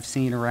offices I've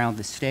seen around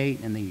the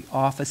state and the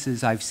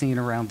offices I've seen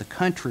around the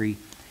country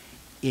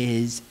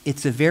is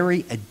it's a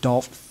very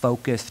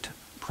adult-focused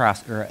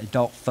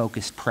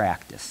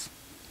practice.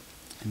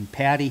 And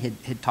Patty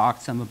had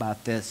talked some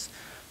about this,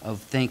 of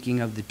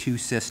thinking of the two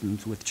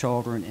systems with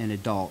children and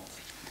adults.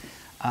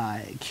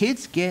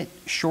 Kids get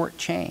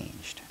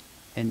shortchanged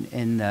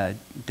in the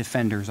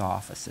defender's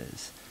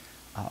offices.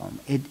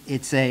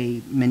 It's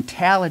a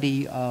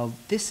mentality of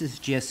this is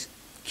just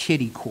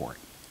kiddie court.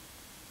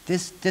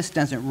 This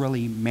doesn't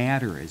really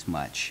matter as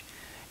much.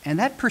 And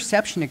that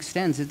perception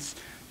extends. It's,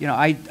 you know,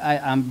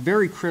 I'm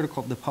very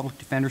critical of the public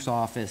defender's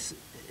office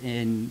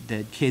in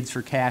the Kids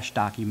for Cash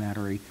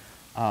documentary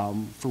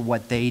for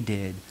what they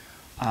did.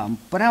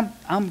 But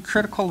I'm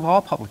critical of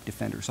all public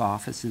defender's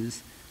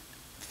offices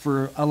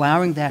for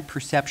allowing that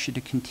perception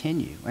to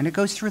continue. And it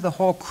goes through the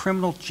whole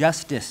criminal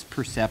justice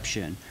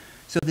perception.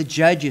 So the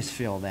judges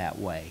feel that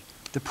way,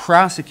 the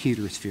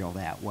prosecutors feel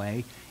that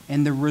way,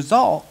 and the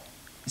result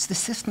is the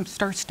system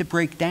starts to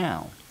break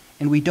down.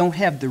 And we don't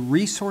have the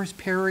resource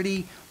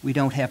parity, we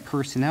don't have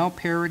personnel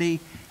parity,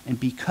 and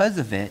because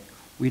of it,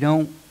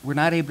 we're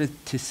not able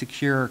to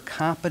secure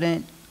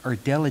competent or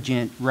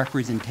diligent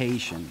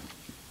representation.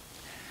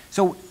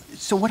 So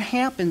what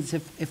happens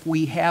if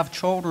we have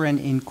children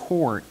in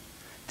court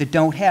that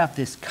don't have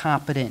this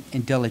competent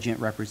and diligent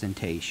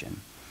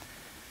representation?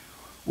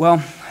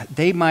 Well,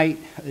 they might,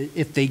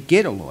 if they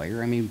get a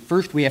lawyer, I mean,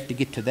 first we have to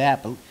get to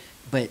that,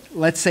 but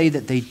let's say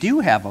that they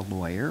do have a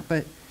lawyer,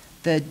 but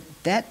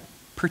that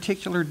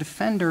particular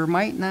defender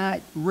might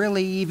not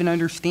really even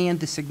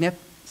understand the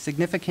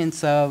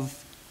significance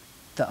of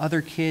the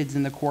other kids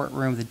in the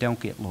courtroom that don't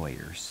get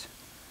lawyers.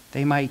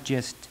 They might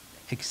just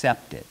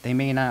accept it. They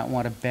may not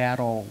want to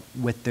battle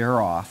with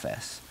their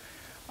office.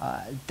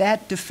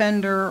 That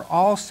defender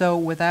also,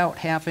 without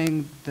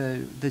having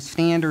the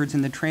standards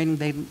and the training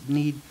they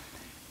need,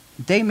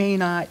 they may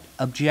not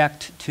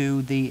object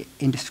to the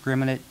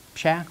indiscriminate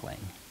shackling.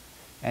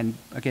 And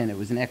again, it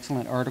was an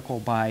excellent article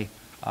by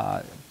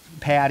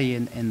Patty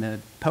in the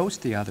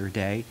Post the other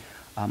day.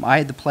 I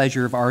had the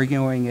pleasure of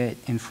arguing it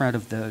in front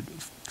of the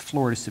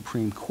Florida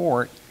Supreme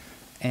Court,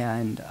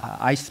 and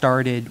I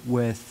started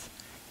with,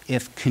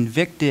 if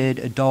convicted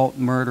adult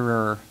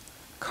murderer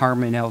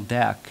Carmen L.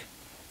 Deck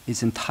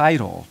is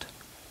entitled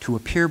to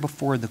appear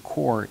before the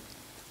court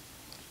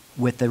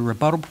with the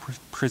rebuttable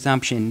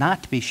presumption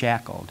not to be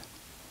shackled,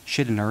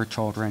 shouldn't our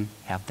children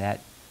have that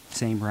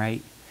same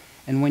right?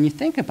 And when you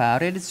think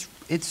about it,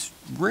 it's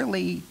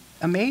really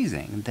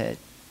amazing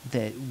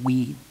that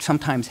we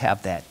sometimes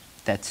have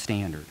that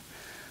standard.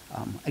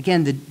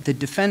 Again, the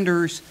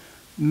defenders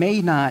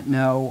may not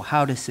know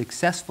how to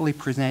successfully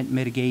present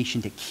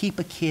mitigation to keep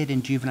a kid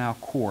in juvenile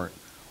court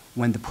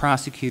when the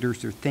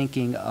prosecutors are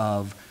thinking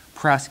of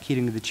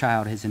prosecuting the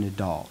child as an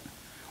adult.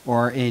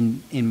 Or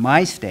in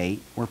my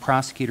state, where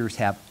prosecutors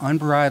have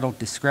unbridled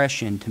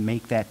discretion to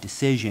make that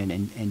decision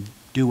and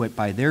do it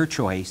by their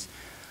choice,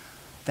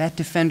 that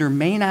defender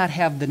may not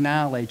have the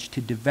knowledge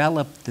to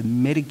develop the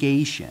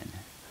mitigation,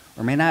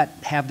 or may not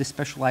have the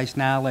specialized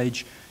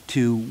knowledge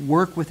to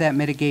work with that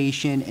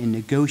mitigation and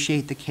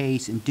negotiate the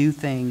case and do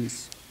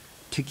things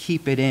to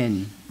keep it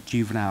in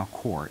juvenile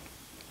court.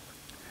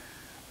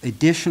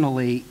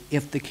 Additionally,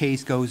 if the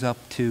case goes up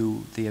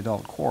to the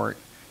adult court,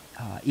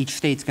 each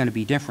state's going to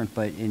be different,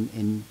 but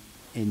in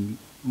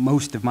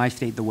most of my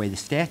state, the way the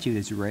statute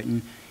is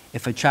written,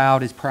 if a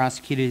child is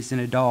prosecuted as an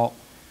adult,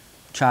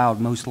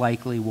 child most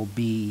likely will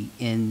be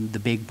in the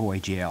big boy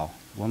jail,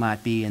 will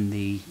not be in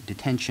the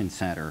detention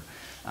center.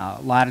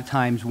 A lot of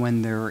times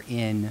when they're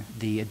in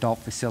the adult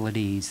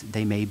facilities,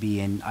 they may be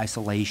in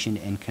isolation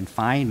and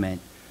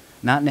confinement,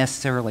 not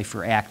necessarily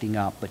for acting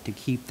up, but to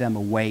keep them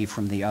away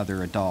from the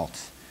other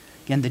adults.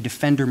 Again, the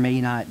defender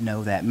may not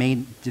know that.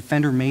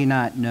 Defender may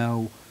not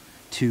know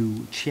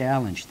to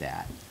challenge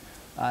that.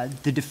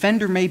 The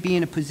defender may be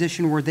in a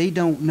position where they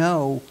don't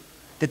know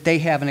that they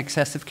have an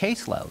excessive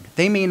caseload.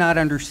 They may not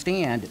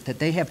understand that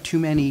they have too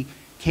many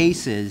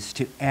cases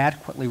to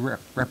adequately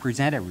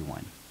represent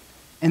everyone.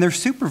 And their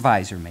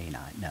supervisor may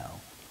not know.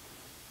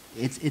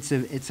 it's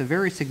a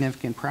very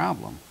significant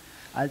problem.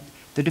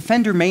 The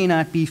defender may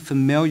not be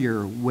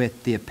familiar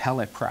with the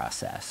appellate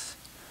process,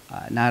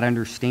 not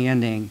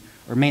understanding,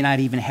 or may not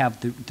even have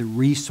the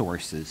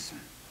resources.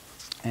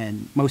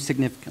 And most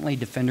significantly,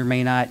 defender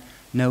may not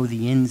know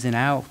the ins and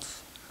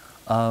outs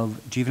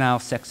of juvenile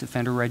sex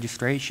offender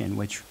registration,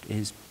 which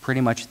is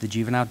pretty much the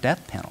juvenile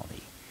death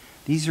penalty.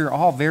 These are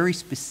all very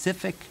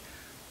specific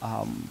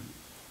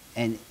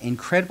and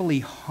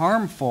incredibly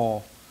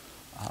harmful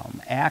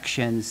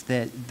actions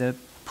that the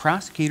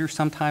prosecutor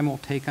sometime will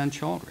take on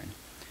children.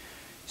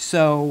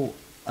 So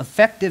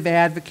effective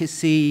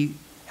advocacy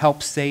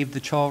helps save the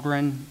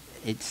children.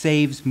 It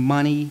saves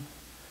money.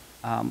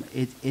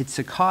 It's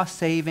a cost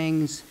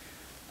savings.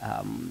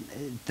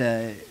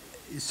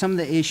 Some of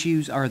the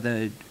issues are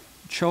the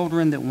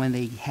children that when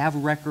they have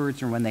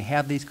records or when they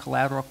have these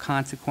collateral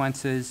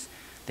consequences,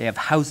 they have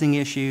housing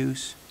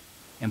issues,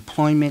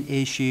 employment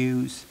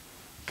issues,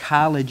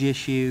 college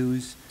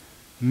issues,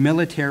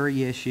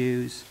 military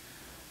issues.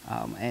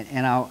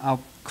 And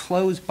I'll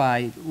close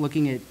by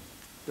looking at,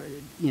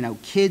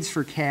 Kids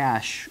for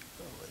Cash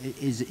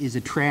is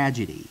a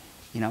tragedy,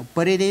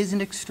 but it is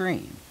an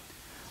extreme.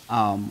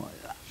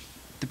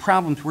 The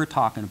problems we're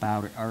talking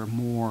about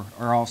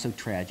are also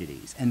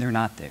tragedies, and they're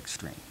not the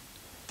extreme.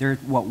 They're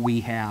what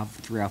we have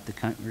throughout the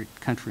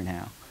country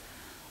now.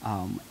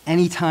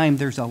 Anytime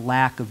there's a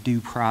lack of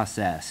due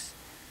process,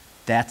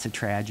 that's a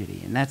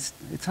tragedy. And it's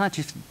not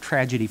just a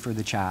tragedy for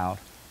the child,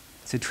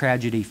 it's a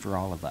tragedy for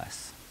all of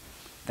us.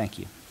 Thank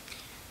you.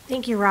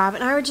 Thank you, Rob.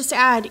 And I would just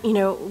add,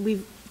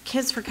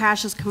 Kids for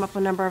Cash has come up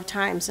a number of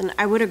times, and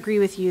I would agree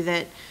with you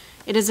that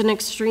it is an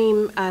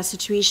extreme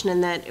situation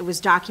in that it was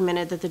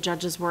documented that the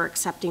judges were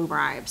accepting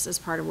bribes as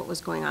part of what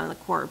was going on in the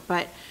court.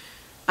 But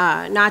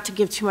not to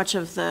give too much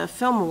of the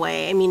film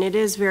away, it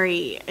is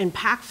very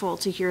impactful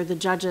to hear the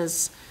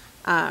judges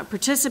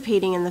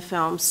participating in the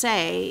film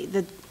say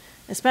that,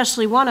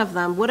 especially one of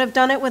them, would have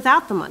done it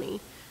without the money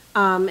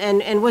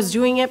and was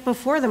doing it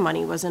before the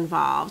money was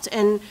involved.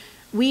 And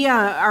we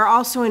are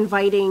also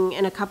inviting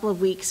in a couple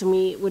of weeks, and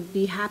we would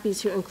be happy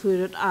to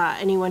include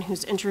anyone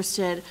who's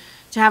interested,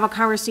 to have a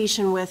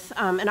conversation with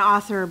an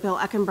author, Bill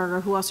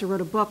Eckenberger, who also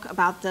wrote a book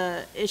about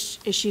the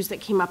issues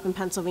that came up in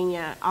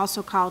Pennsylvania,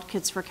 also called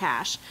Kids for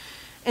Cash.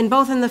 And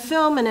both in the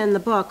film and in the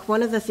book,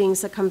 one of the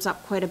things that comes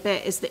up quite a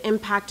bit is the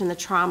impact and the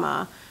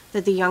trauma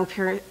that the young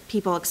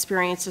people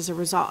experience as a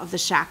result of the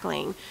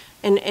shackling.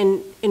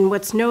 And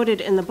what's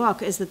noted in the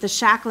book is that the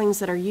shacklings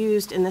that are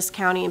used in this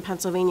county in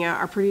Pennsylvania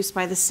are produced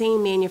by the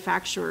same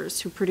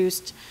manufacturers who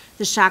produced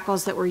the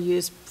shackles that were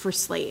used for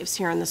slaves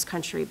here in this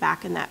country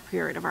back in that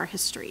period of our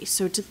history.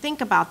 So to think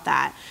about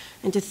that,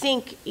 and to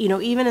think,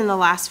 even in the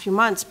last few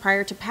months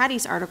prior to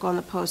Patty's article in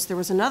the Post, there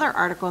was another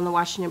article in the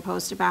Washington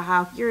Post about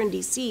how here in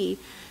D.C.,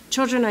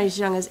 children as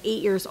young as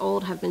 8 years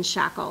old have been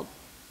shackled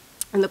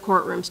in the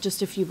courtrooms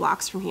just a few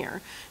blocks from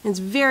here. And it's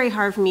very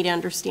hard for me to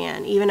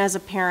understand, even as a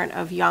parent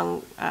of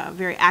young,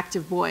 very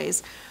active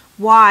boys,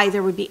 why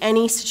there would be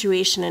any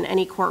situation in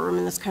any courtroom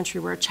in this country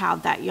where a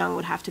child that young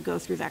would have to go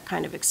through that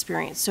kind of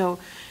experience. So,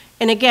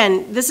 and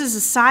again, this is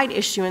a side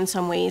issue in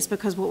some ways,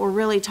 because what we're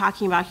really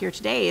talking about here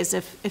today is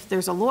if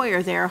there's a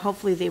lawyer there,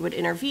 hopefully they would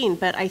intervene.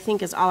 But I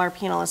think, as all our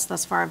panelists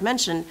thus far have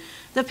mentioned,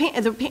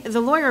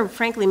 the lawyer,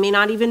 frankly, may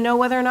not even know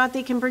whether or not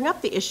they can bring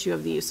up the issue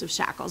of the use of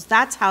shackles.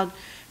 That's how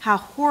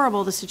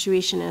horrible the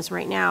situation is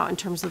right now in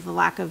terms of the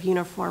lack of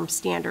uniform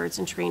standards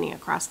and training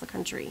across the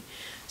country.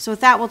 So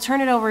with that, we'll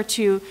turn it over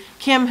to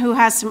Kim, who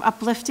has some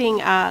uplifting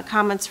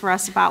comments for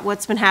us about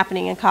what's been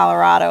happening in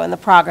Colorado and the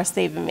progress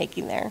they've been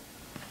making there.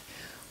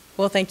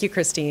 Well, thank you,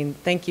 Christine.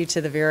 Thank you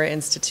to the Vera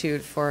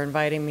Institute for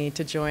inviting me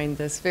to join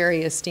this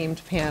very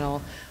esteemed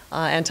panel,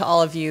 and to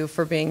all of you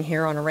for being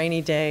here on a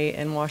rainy day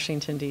in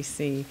Washington,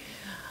 D.C.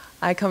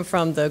 I come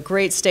from the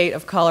great state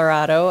of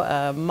Colorado,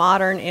 a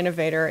modern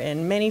innovator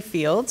in many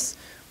fields.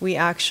 We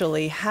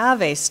actually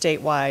have a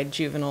statewide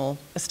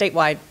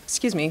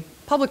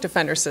public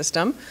defender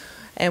system,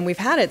 and we've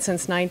had it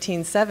since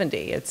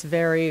 1970. It's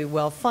very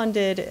well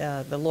funded.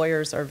 The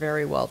lawyers are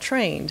very well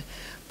trained.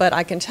 But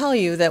I can tell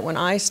you that when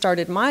I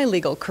started my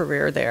legal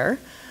career there,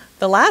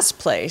 the last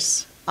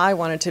place I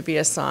wanted to be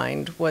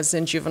assigned was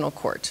in juvenile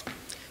court.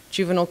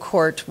 Juvenile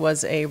court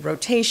was a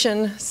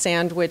rotation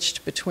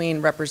sandwiched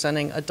between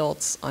representing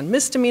adults on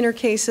misdemeanor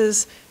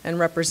cases and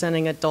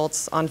representing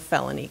adults on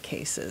felony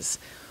cases.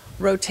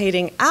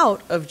 Rotating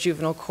out of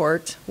juvenile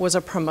court was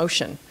a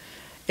promotion.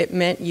 It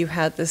meant you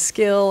had the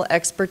skill,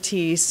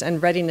 expertise,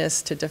 and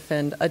readiness to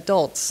defend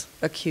adults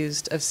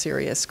accused of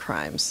serious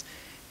crimes.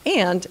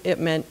 And it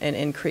meant an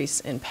increase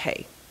in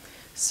pay.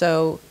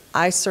 So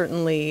I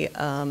certainly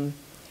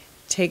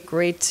take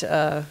great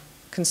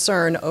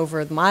concern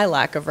over my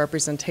lack of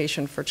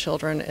representation for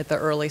children at the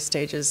early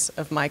stages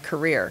of my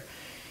career.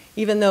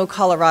 Even though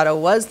Colorado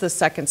was the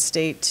second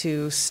state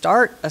to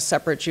start a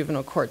separate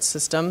juvenile court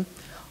system,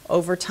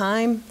 over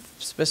time,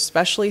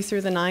 especially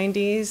through the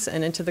 90s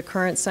and into the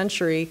current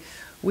century,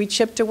 we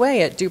chipped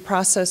away at due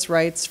process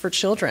rights for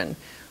children.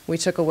 We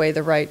took away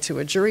the right to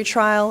a jury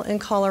trial in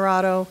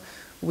Colorado.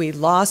 We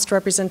lost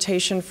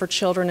representation for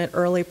children at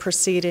early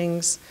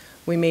proceedings.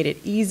 We made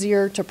it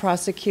easier to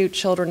prosecute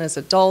children as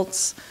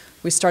adults.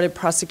 We started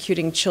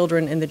prosecuting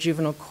children in the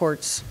juvenile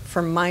courts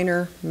for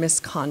minor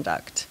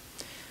misconduct.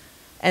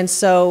 And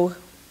so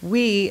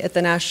we at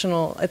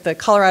the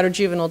Colorado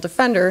Juvenile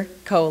Defender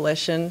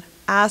Coalition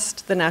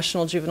asked the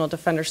National Juvenile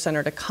Defender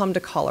Center to come to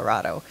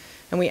Colorado.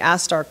 And we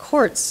asked our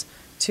courts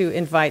to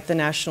invite the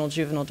National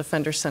Juvenile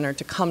Defender Center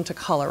to come to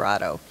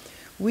Colorado.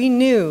 We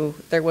knew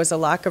there was a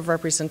lack of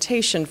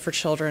representation for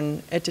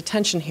children at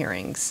detention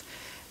hearings.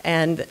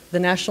 And the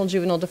National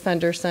Juvenile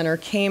Defender Center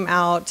came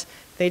out.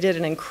 They did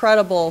an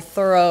incredible,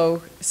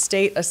 thorough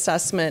state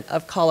assessment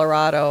of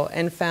Colorado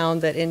and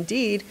found that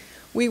indeed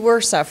we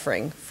were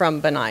suffering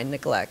from benign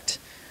neglect.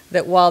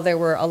 That while there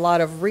were a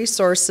lot of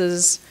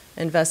resources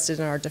invested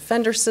in our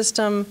defender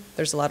system,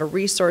 there's a lot of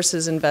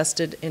resources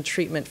invested in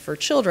treatment for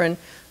children,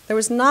 there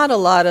was not a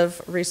lot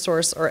of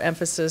resource or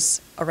emphasis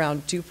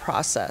around due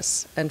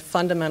process and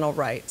fundamental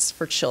rights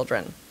for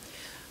children.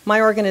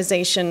 My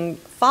organization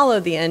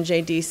followed the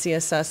NJDC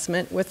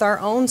assessment with our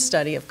own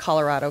study of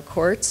Colorado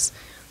courts.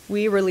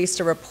 We released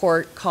a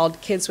report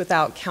called Kids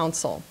Without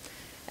Counsel,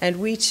 and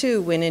we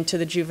too went into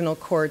the juvenile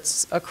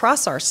courts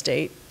across our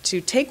state to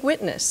take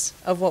witness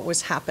of what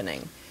was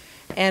happening.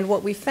 And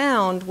what we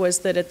found was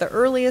that at the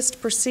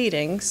earliest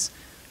proceedings,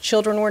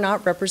 children were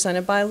not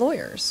represented by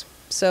lawyers.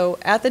 So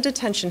at the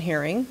detention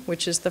hearing,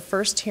 which is the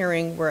first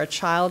hearing where a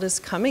child is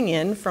coming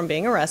in from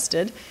being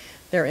arrested,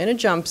 they're in a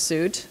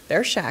jumpsuit,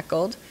 they're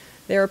shackled,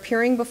 they're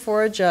appearing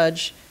before a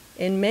judge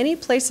in many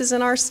places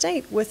in our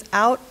state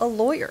without a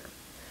lawyer.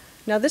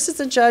 Now, this is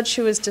a judge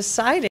who is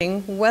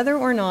deciding whether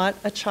or not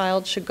a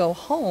child should go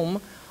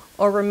home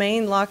or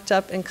remain locked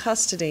up in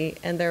custody,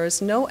 and there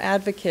is no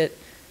advocate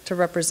to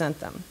represent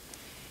them.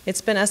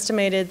 It's been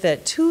estimated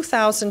that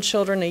 2,000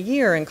 children a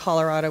year in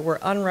Colorado were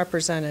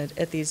unrepresented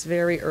at these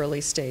very early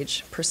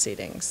stage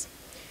proceedings.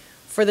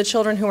 For the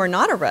children who are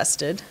not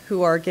arrested,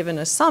 who are given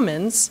a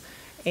summons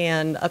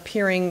and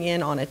appearing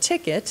in on a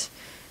ticket,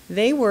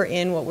 they were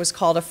in what was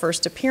called a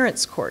first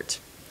appearance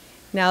court.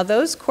 Now,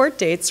 those court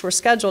dates were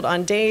scheduled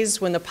on days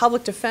when the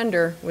public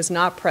defender was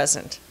not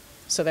present.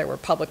 So there were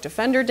public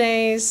defender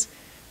days,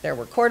 there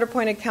were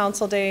court-appointed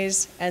counsel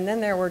days, and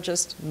then there were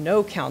just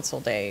no counsel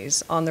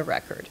days on the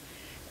record.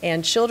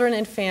 And children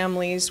and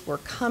families were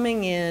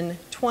coming in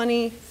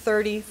 20,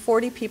 30,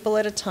 40 people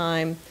at a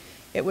time.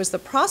 It was the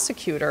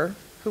prosecutor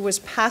who was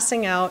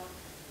passing out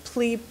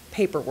plea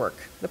paperwork.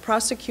 The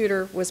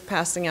prosecutor was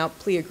passing out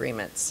plea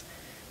agreements.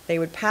 They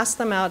would pass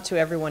them out to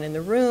everyone in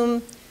the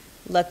room,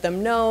 let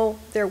them know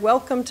they're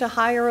welcome to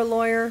hire a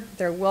lawyer,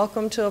 they're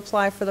welcome to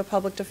apply for the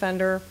public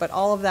defender, but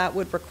all of that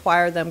would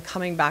require them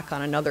coming back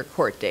on another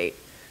court date.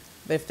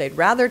 But if they'd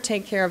rather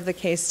take care of the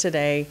case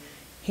today,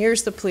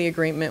 here's the plea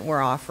agreement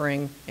we're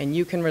offering, and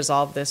you can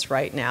resolve this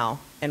right now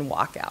and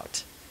walk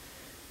out.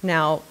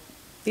 Now,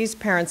 these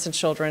parents and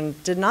children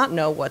did not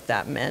know what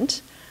that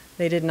meant.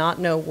 They did not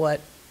know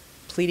what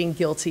pleading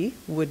guilty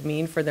would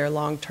mean for their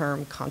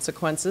long-term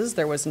consequences.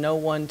 There was no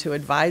one to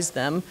advise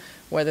them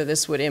whether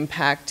this would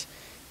impact,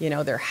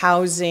 their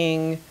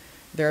housing,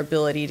 their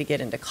ability to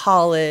get into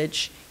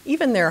college.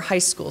 Even their high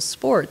school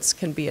sports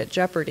can be at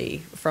jeopardy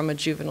from a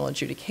juvenile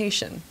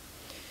adjudication.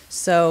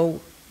 So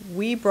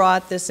we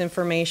brought this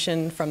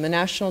information from the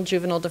National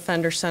Juvenile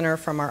Defender Center,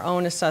 from our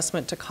own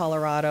assessment to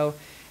Colorado,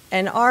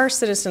 and our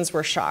citizens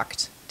were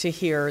shocked to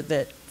hear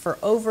that for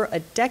over a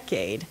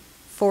decade,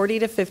 40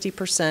 to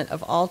 50%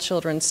 of all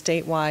children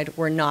statewide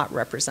were not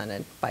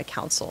represented by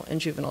counsel in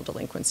juvenile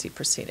delinquency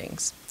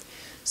proceedings.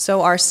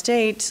 So our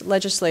state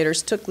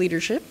legislators took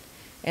leadership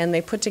and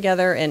they put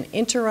together an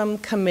interim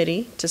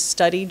committee to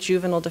study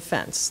juvenile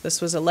defense.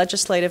 This was a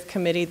legislative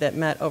committee that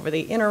met over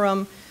the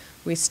interim.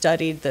 We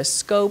studied the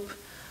scope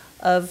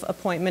of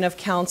appointment of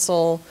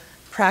counsel,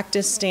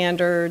 practice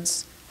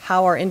standards,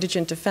 how our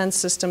indigent defense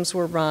systems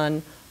were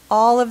run.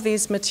 All of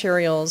these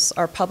materials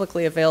are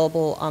publicly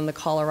available on the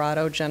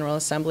Colorado General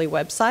Assembly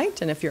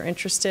website, and if you're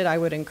interested, I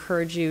would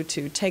encourage you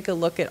to take a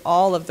look at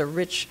all of the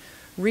rich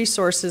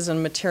resources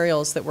and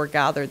materials that were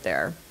gathered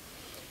there.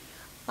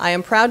 I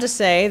am proud to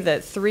say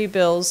that 3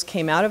 bills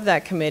came out of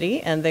that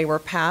committee, and they were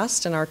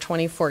passed in our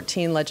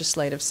 2014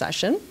 legislative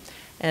session.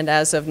 And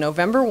as of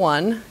November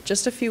 1,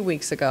 just a few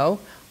weeks ago,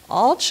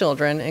 all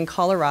children in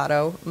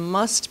Colorado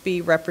must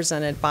be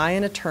represented by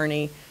an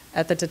attorney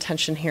at the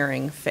detention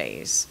hearing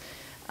phase.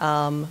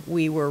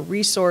 We were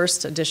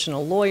resourced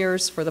additional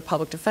lawyers for the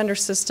public defender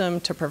system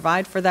to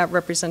provide for that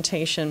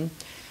representation.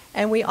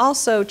 And we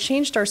also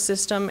changed our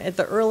system at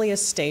the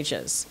earliest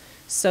stages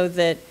so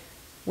that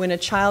when a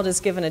child is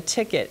given a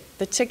ticket,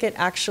 the ticket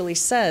actually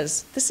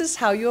says, this is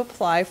how you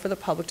apply for the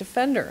public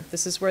defender.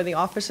 This is where the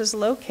office is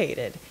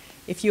located.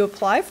 If you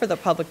apply for the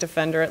public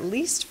defender at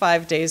least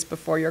 5 days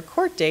before your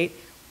court date,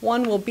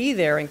 one will be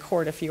there in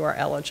court if you are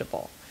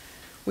eligible.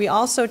 We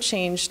also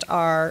changed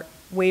our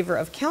waiver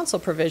of counsel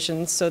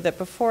provisions so that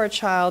before a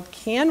child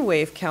can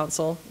waive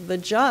counsel, the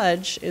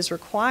judge is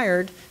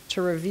required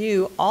to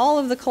review all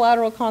of the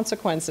collateral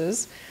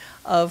consequences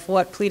of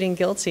what pleading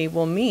guilty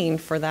will mean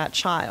for that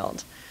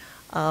child.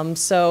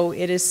 So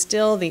it is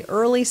still the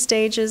early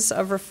stages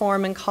of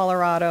reform in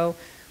Colorado.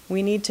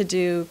 We need to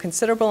do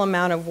considerable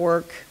amount of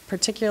work,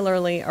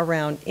 particularly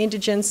around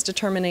indigence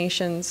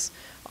determinations.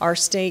 Our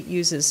state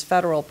uses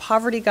federal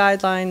poverty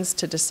guidelines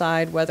to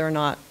decide whether or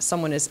not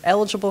someone is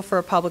eligible for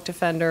a public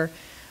defender.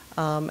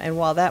 And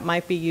while that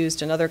might be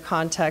used in other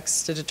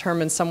contexts to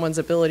determine someone's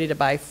ability to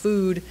buy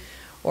food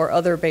or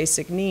other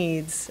basic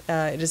needs,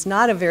 it is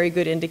not a very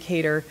good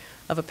indicator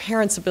of a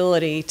parent's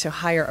ability to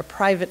hire a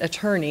private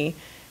attorney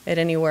at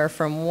anywhere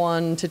from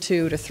 $100 to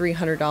 $200 to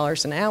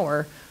 $300 an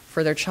hour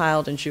for their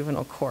child in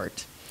juvenile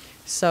court.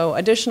 So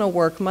additional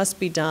work must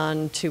be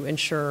done to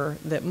ensure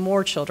that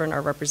more children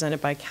are represented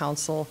by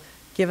counsel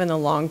given the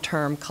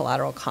long-term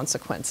collateral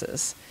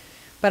consequences.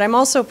 But I'm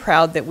also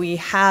proud that we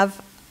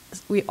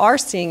are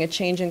seeing a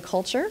change in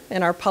culture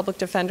in our public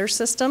defender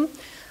system.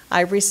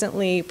 I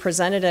recently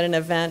presented at an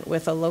event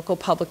with a local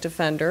public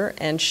defender,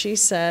 and she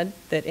said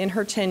that in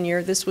her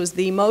tenure, this was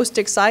the most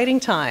exciting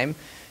time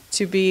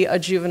to be a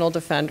juvenile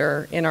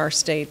defender in our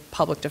state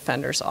public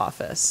defender's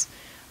office.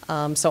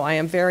 So I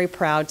am very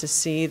proud to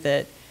see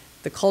that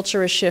the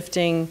culture is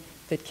shifting,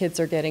 that kids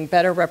are getting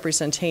better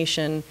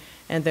representation,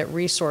 and that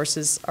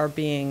resources are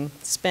being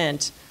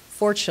spent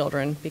for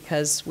children,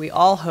 because we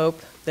all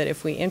hope that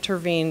if we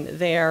intervene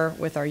there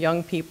with our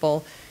young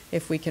people,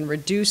 if we can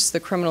reduce the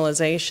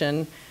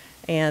criminalization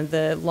and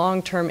the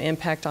long-term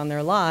impact on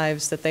their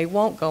lives, that they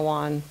won't go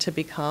on to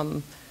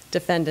become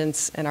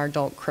defendants in our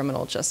adult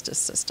criminal justice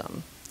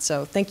system.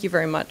 So thank you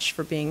very much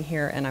for being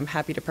here, and I'm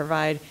happy to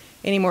provide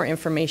any more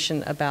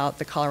information about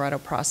the Colorado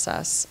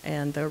process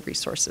and the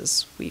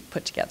resources we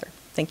put together.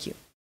 Thank you.